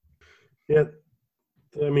 Yeah,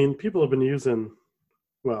 I mean, people have been using,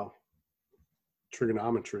 well,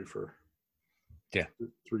 trigonometry for Yeah.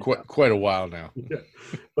 3,000. Quite a while now. Yeah.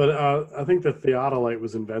 But I think the theodolite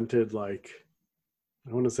was invented like,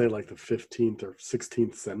 I want to say like the 15th or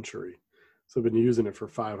 16th century. So I've been using it for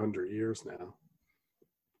 500 years now.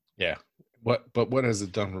 Yeah. But what has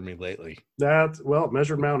it done for me lately? That's, well, it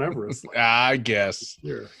measured Mount Everest I guess.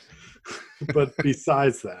 here. But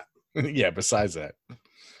besides that, Yeah, besides that,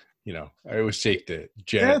 I always take the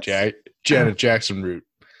Janet Jackson route.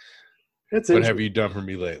 it's What interesting. have you done for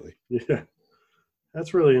me lately? Yeah,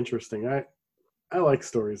 that's really interesting. I like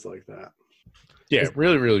stories like that. Yeah,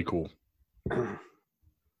 really, really cool.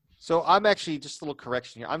 So I'm actually, just a little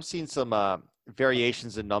correction here. I'm seeing some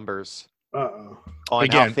variations in numbers Uh-oh. on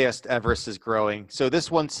Again. how fast Everest is growing. So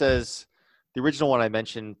this one says, the original one I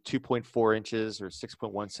mentioned, 2.4 inches or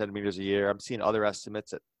 6.1 centimeters a year. I'm seeing other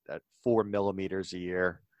estimates at 4 millimeters a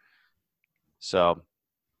year. So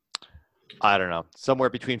I don't know, somewhere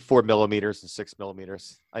between 4 millimeters and 6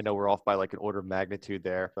 millimeters. I know we're off by like an order of magnitude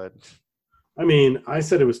there, but I mean, I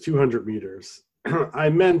said it was 200 meters. I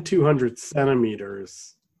meant 200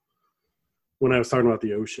 centimeters when I was talking about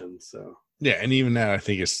the ocean. So Yeah, and even that, I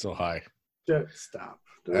think is still high. stop.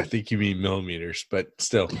 I think you mean millimeters, but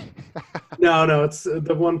still. No, it's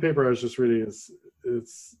the one paper I was just reading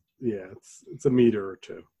it's a meter or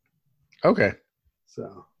two. Okay.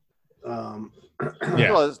 So,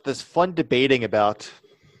 Yeah. well, there's fun debating about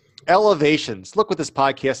elevations. Look what this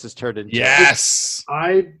podcast has turned into. Yes.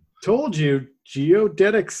 I told you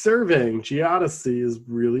geodetic surveying, geodesy is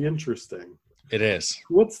really interesting. It is.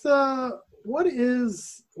 What's the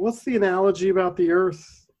analogy about the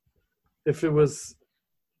Earth? If it was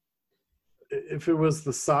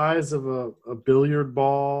the size of a billiard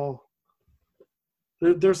ball,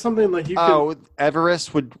 there's something like you could,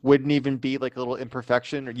 Everest wouldn't even be like a little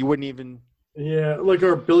imperfection, or you wouldn't even. yeah, like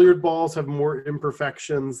our billiard balls have more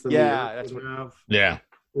imperfections than the Earth that's would have Yeah.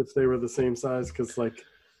 if they were the same size, because like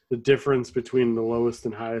the difference between the lowest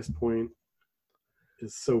and highest point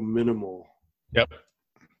is so minimal. Yep.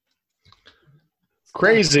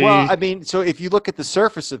 Crazy. Well, I mean, so if you look at the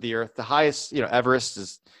surface of the Earth, the highest, Everest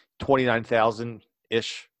is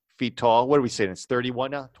 29,000-ish feet tall. What are we saying? It's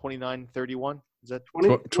 31 now? 29, 31? Is that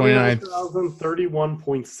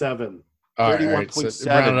 29,031.7. All right. So 31.7,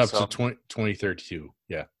 round it up so- to 2032.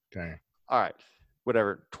 Yeah. Okay. all right?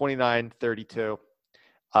 Whatever, 29, 32.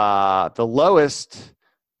 The lowest,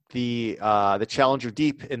 the Challenger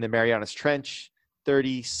Deep in the Marianas Trench,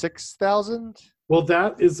 36,000. Well,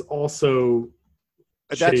 that is also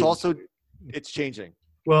But that's changed. also, it's changing.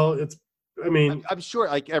 Well, it's, I mean, I'm sure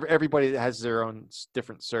like everybody that has their own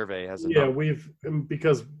different survey has a yeah, number.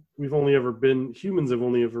 because humans have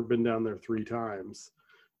only ever been down there 3 times.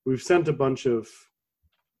 We've sent a bunch of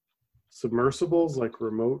submersibles, like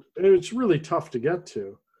remote, and it's really tough to get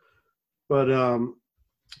to. But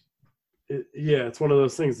it's one of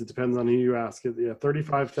those things. It depends on who you ask. It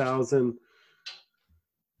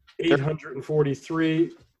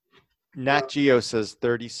 35,843. Nat Geo says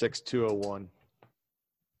 36,201.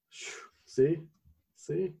 See.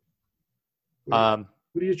 Um,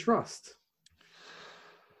 Who do you trust?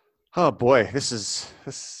 Oh boy, this is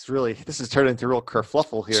turned into a real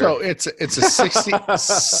kerfluffle here. So it's a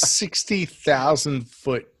 60,000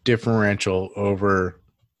 foot differential over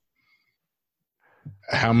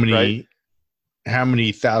how many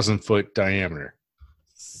thousand foot diameter?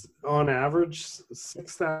 On average,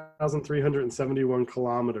 6,371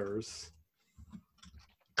 kilometers.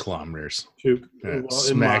 Kilometers. To, Yeah, well,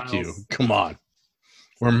 smack you. Come on.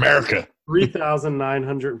 We're America.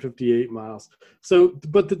 3,958 miles. So,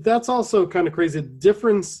 but that's also kind of crazy. The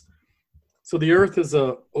difference. So the Earth is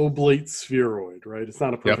a oblate spheroid, right? It's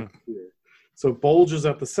not a perfect sphere. So it bulges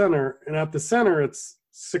at the center, and at the center it's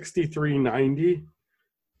 6,390,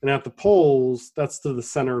 and at the poles that's to the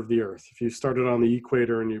center of the Earth. If you started on the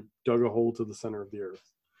equator and you dug a hole to the center of the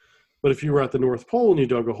Earth, but if you were at the North Pole and you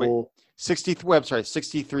dug a hole,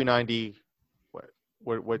 6,390.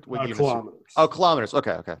 What kilometers. Oh, kilometers.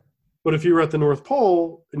 Okay. But if you were at the North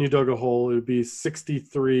Pole and you dug a hole, it would be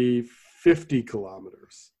 6,350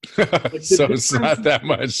 kilometers. So it's not that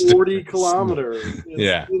much. 40 kilometers.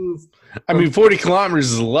 Yeah. I mean, 40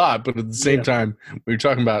 kilometers is a lot, but at the same time, when you're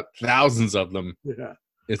talking about thousands of them,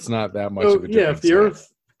 it's not that much of a difference. Yeah, if the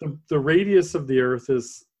Earth, the radius of the Earth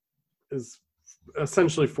is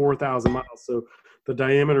essentially 4,000 miles. So the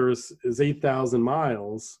diameter is 8,000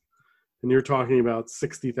 miles, and you're talking about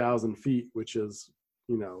 60,000 feet, which is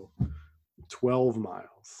 12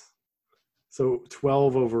 miles. So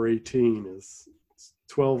 12 over 18 is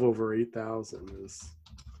 12 over 8,000 is.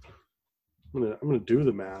 I'm gonna do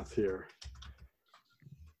the math here.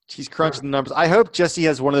 She's crunching the numbers. I hope Jesse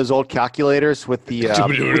has one of those old calculators with the with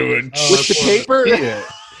the paper. Yeah.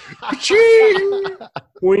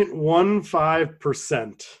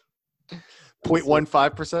 0.15%.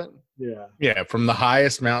 0.15%. Yeah. Yeah, from the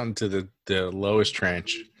highest mountain to the lowest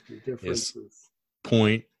trench is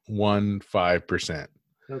 0.15%.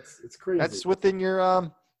 It's crazy. That's within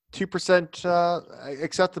your 2%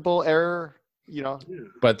 acceptable error.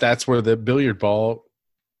 But that's where the billiard ball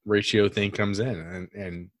ratio thing comes in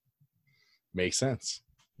and makes sense.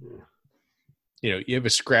 You have a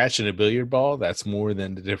scratch in a billiard ball, that's more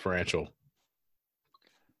than the differential.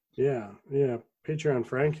 Yeah. Patreon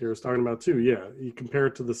Frank here is talking about too. Yeah, you compare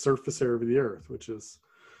it to the surface area of the Earth, which is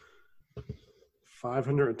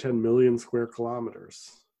 510 million square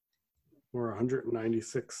kilometers, or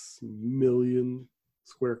 196 million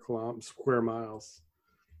square miles.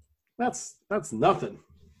 That's nothing.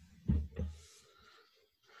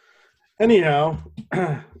 Anyhow,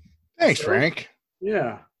 thanks, Frank.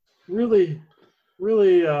 Yeah, really.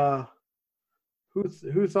 Who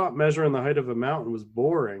thought measuring the height of a mountain was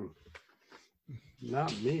boring?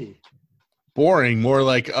 Not me. Boring, more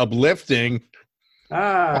like uplifting.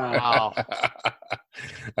 Wow.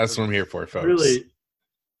 That's what I'm here for, folks. Really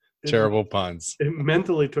terrible puns. It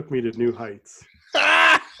mentally took me to new heights.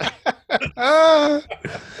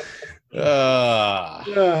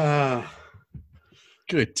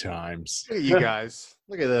 Good times. Look at you guys.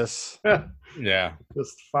 Look at this. Yeah.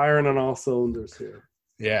 Just firing on all cylinders here.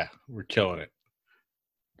 Yeah, we're killing it.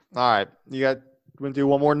 All right. You want to do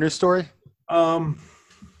one more news story? Yeah.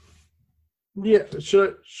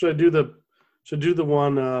 Should I do the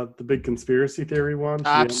one, the big conspiracy theory one?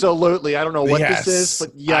 Absolutely. I don't know what this is,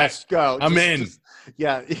 but yes, go. I'm in.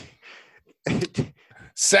 Yeah.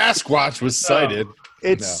 Sasquatch was sighted.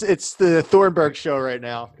 It's the Thornburg show right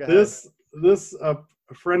now. This a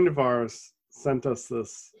friend of ours sent us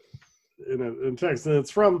this in text, and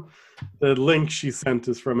it's from the link she sent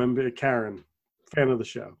is from Karen, fan of the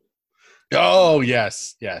show. Oh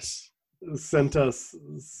yes. Sent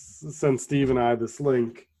Steve and I this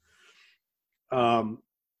link, and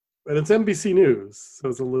it's NBC News, so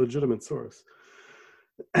it's a legitimate source.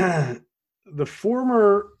 The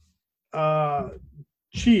former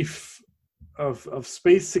chief of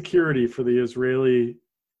space security for the Israeli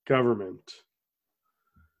government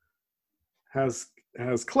has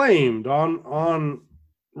claimed on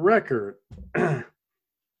record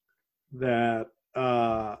that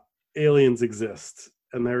aliens exist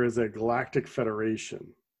and there is a galactic federation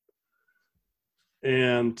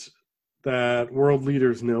and that world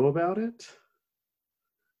leaders know about it,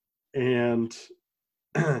 and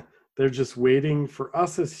they're just waiting for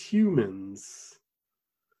us as humans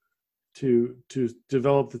to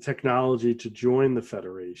develop the technology to join the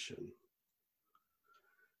federation.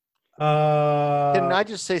 Can I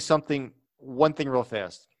just say one thing real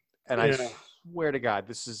fast? And I swear to God,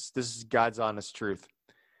 this is God's honest truth.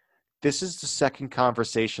 This is the second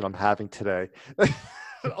conversation I'm having today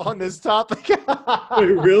on this topic. Wait,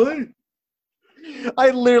 really? I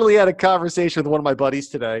literally had a conversation with one of my buddies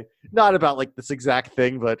today, not about like this exact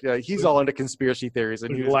thing, but he's all into conspiracy theories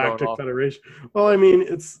and he was Galactic going off. Federation. Well, I mean,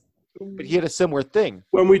 But he had a similar thing.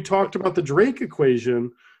 when we talked about the Drake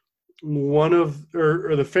equation,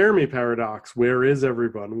 or the Fermi paradox, where is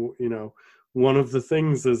everyone? One of the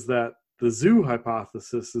things is that the zoo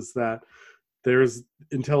hypothesis is that there's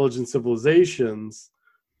intelligent civilizations,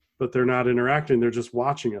 but they're not interacting. They're just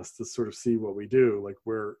watching us to sort of see what we do. Like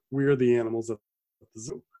we're the animals at the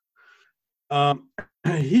zoo.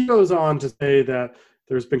 He goes on to say that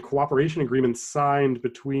there's been cooperation agreements signed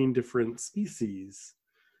between different species,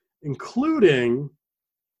 including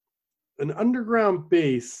an underground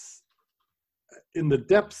base in the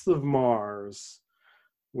depths of Mars,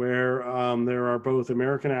 where there are both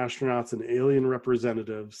American astronauts and alien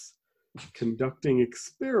representatives conducting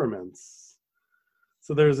experiments.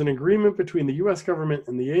 So there's an agreement between the U.S. government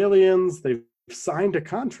and the aliens. They've signed a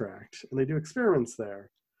contract, and they do experiments there.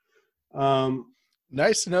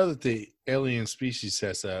 Nice to know that the alien species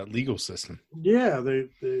has a legal system. Yeah, they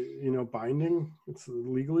binding. It's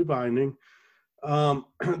legally binding.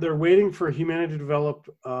 They're waiting for humanity to develop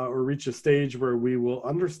or reach a stage where we will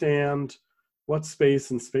understand what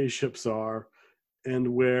space and spaceships are, and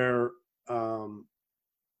where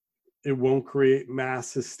it won't create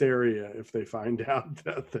mass hysteria if they find out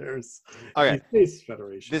that there's a space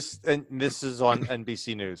federation. This is on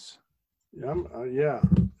NBC News. Yeah,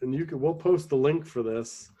 and we'll post the link for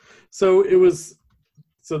this. So this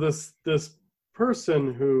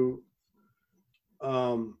person who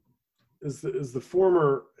is the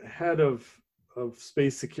former head of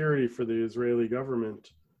space security for the Israeli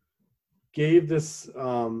government gave this.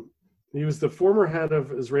 He was the former head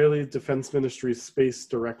of Israeli Defense Ministry's Space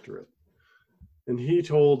Directorate, and he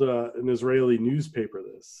told an Israeli newspaper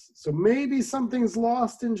this. So maybe something's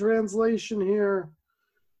lost in translation here.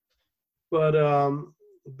 But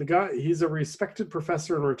the guy, he's a respected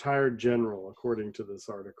professor and retired general, according to this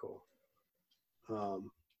article.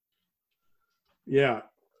 Yeah,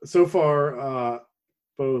 so far,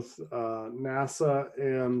 both NASA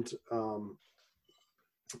and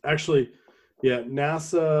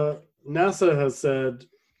NASA has said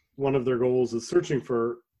one of their goals is searching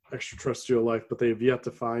for extraterrestrial life, but they have yet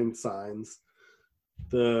to find signs.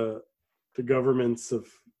 The governments of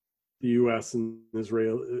the U.S. and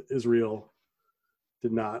Israel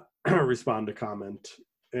did not respond to comment,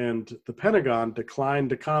 and the Pentagon declined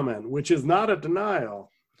to comment, which is not a denial.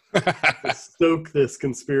 To stoke this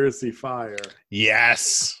conspiracy fire.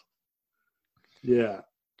 Yes. Yeah.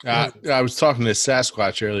 I was talking to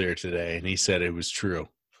Sasquatch earlier today, and he said it was true.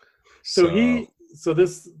 So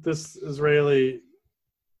this Israeli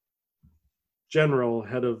general,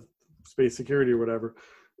 head of space security or whatever,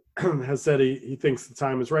 has said he thinks the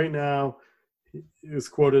time is right now. He was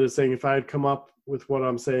quoted as saying, "If I had come up with what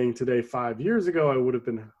I'm saying today 5 years ago, I would have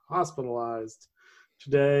been hospitalized.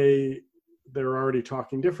 Today, they're already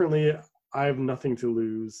talking differently. I have nothing to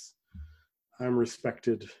lose. I'm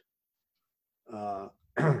respected,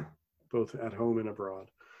 both at home and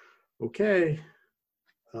abroad." Okay.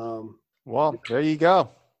 Well, there you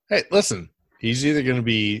go. Hey, listen, he's either going to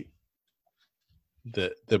be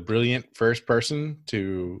the brilliant first person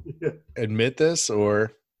to admit this,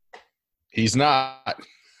 or he's not.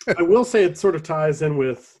 I will say it sort of ties in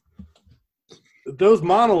with those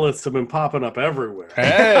monoliths have been popping up everywhere.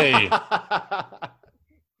 Hey.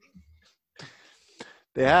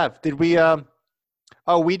 They have. Did we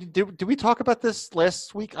did we talk about this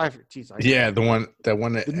last week? The one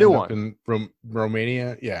that the new one in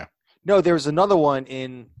Romania. Yeah. No, there was another one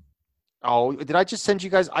in. Oh, did I just send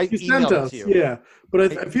you guys? I emailed it to you. Yeah, but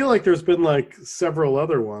I feel like there's been like several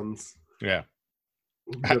other ones. Yeah.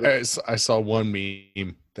 I saw one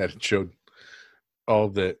meme that showed all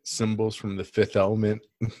the symbols from the fifth element,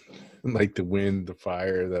 like the wind, the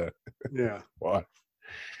fire, the water.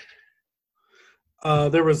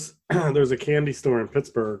 There's a candy store in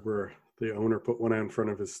Pittsburgh where the owner put one out in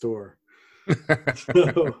front of his store.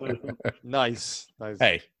 Nice.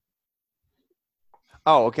 Hey.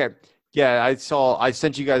 Oh, okay. Yeah, I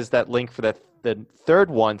sent you guys that link for the third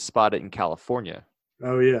one spotted in California.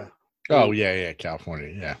 Oh yeah. Oh yeah, California,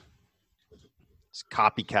 yeah. It's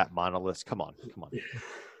copycat monoliths. Come on.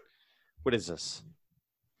 What is this?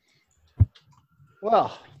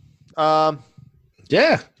 Well,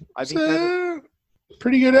 yeah. I think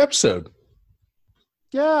pretty good episode.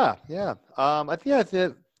 Yeah. I think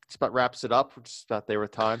that about wraps it up. We're just about there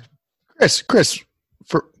with time. Chris,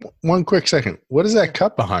 for one quick second, what is that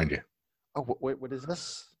cup behind you? Oh, wait, what is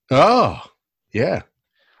this? Oh, yeah.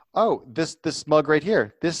 Oh, this mug right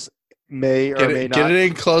here. This may or may not. Get it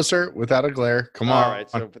in closer without a glare. Come on. All right.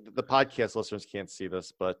 So the podcast listeners can't see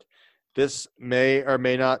this, but this may or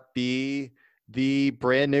may not be the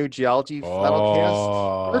brand new Geology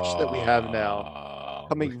Flannelcast merch that we have now.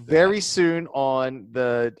 Coming very soon on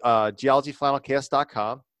the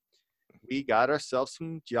geologyflannelcast.com. We got ourselves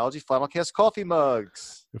some Geology Flannelcast coffee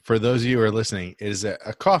mugs. For those of you who are listening, it is a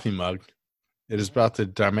coffee mug. It is about the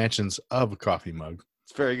dimensions of a coffee mug.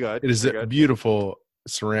 It's very good. It is very a good. beautiful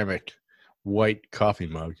ceramic white coffee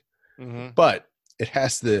mug, but it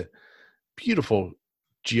has the beautiful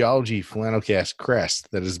Geology Flannelcast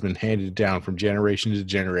crest that has been handed down from generation to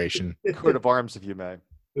generation. Coat of arms, if you may.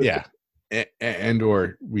 Yeah. And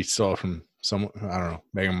or we saw from someone, I don't know,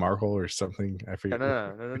 Meghan Markle or something. I forget.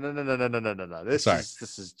 No. This Sorry.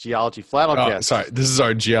 is Geology Flannelcast. Oh, sorry. This is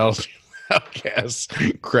our Geology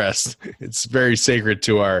Flannelcast crest. It's very sacred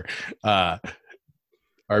to our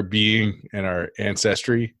being and our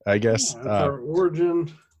ancestry, I guess. It's our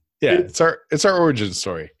origin. Yeah, it's our origin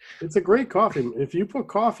story. It's a great coffee. If you put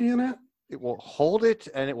coffee in it, it will hold it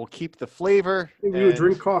and it will keep the flavor. You would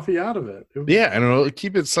drink coffee out of it. Yeah, and it'll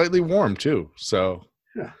keep it slightly warm too. So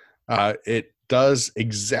yeah, it does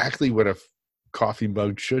exactly what a coffee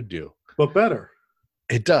mug should do. But better.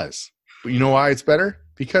 It does. But you know why it's better?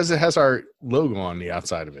 Because it has our logo on the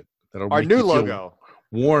outside of it. That'll our make new you feel logo.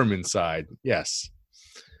 Warm inside. Yes.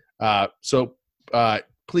 So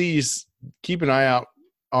please keep an eye out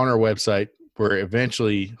on our website. We're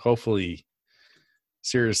eventually, hopefully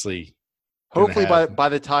by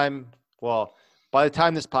the time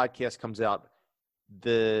this podcast comes out,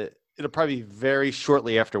 it'll probably be very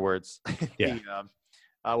shortly afterwards. Yeah.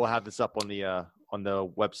 We'll have this up on the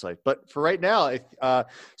website. But for right now,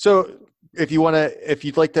 if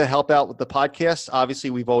you'd like to help out with the podcast, obviously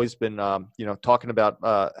we've always been talking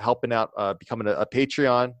about helping out, becoming a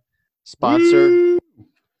Patreon sponsor.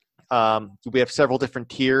 We have several different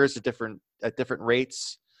tiers at different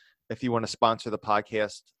rates. If you want to sponsor the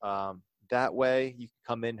podcast, that way you can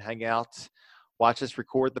come in, hang out, watch us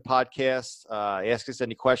record the podcast, ask us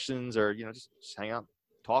any questions, or just hang out,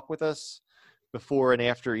 talk with us before and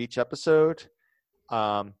after each episode.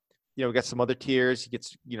 We got some other tiers. You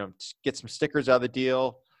get some stickers out of the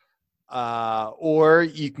deal, or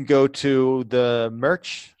you can go to the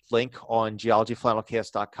merch link on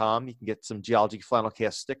geologyflannelcast.com. You can get some Geology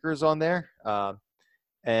Flannelcast stickers on there.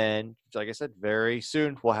 And like I said, very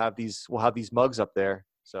soon we'll have these mugs up there.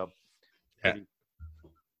 So yeah.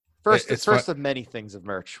 First of many things of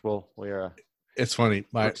merch. It's funny.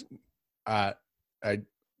 I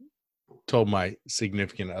told my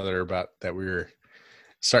significant other about that we were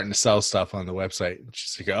starting to sell stuff on the website.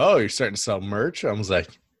 She's like, "Oh, you're starting to sell merch?" I was like,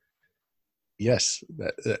 "Yes."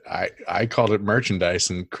 I called it merchandise,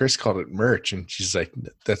 and Chris called it merch, and she's like,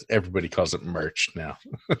 "That's everybody calls it merch now."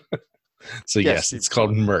 So yes, it's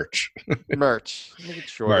called merch. Merch. Make it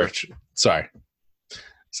shorter. Merch. Sorry.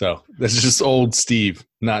 So this is just old Steve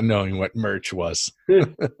not knowing what merch was.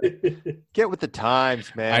 Get with the times,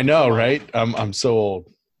 man. I know, right? I'm so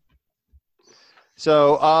old.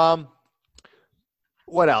 So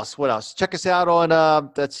what else? Check us out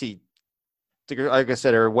on let's see. Like I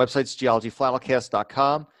said, our website's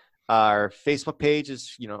geologyflannelcast.com. Our Facebook page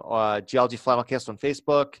is Geology Flannelcast on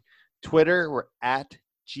Facebook. Twitter, we're at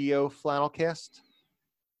GeoFlannelcast.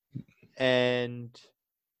 And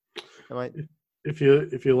if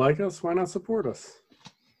you like us, why not support us?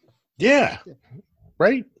 Yeah.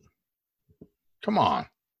 Right? Come on.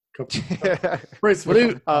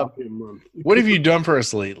 What have you done for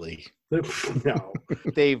us lately? No.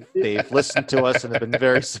 They've listened to us and have been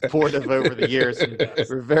very supportive over the years, and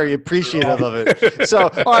we're very appreciative of it. So,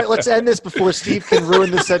 all right, let's end this before Steve can ruin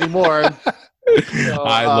this anymore.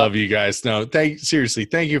 I love you guys. No, seriously,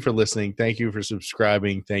 thank you for listening. Thank you for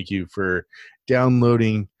subscribing. Thank you for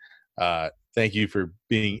downloading. Thank you for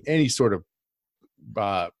being any sort of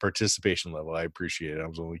participation level. I appreciate it. I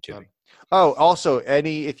was only kidding. Also,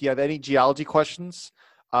 if you have any geology questions,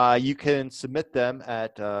 you can submit them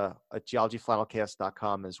at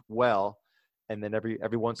geologyflannelcast.com as well. And then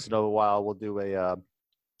every once in a while, we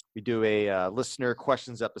do a listener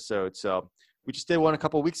questions episode. So we just did one a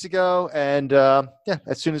couple of weeks ago, and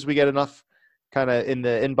as soon as we get enough kind of in the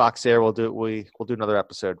inbox there, we'll do another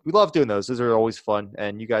episode. We love doing those. Those are always fun,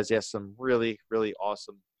 and you guys ask some really, really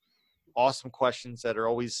awesome questions that are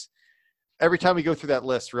always. Every time we go through that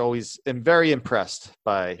list, we're always very impressed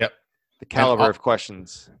by the caliber of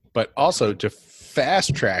questions. But also to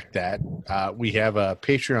fast track that, we have a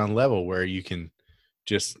Patreon level where you can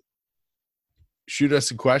just shoot us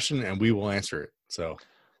a question and we will answer it. So,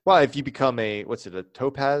 well, if you become a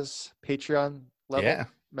Topaz Patreon level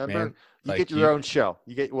member, man, you get your own show.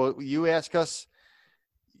 You ask us.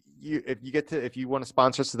 If you want to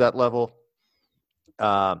sponsor us to that level,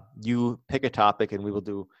 you pick a topic and we will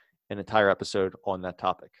do an entire episode on that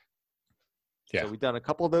topic. Yeah. So we've done a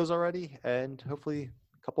couple of those already, and hopefully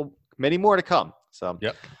many more to come. So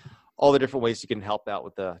Yep. all the different ways you can help out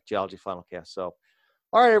with the Geology Final Cast. So,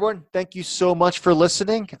 all right, everyone. Thank you so much for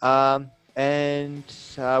listening. And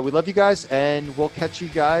we love you guys, and we'll catch you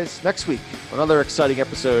guys next week for another exciting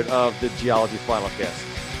episode of the Geology Final Cast.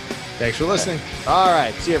 Thanks for listening. All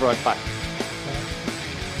right. See you, everyone. Bye.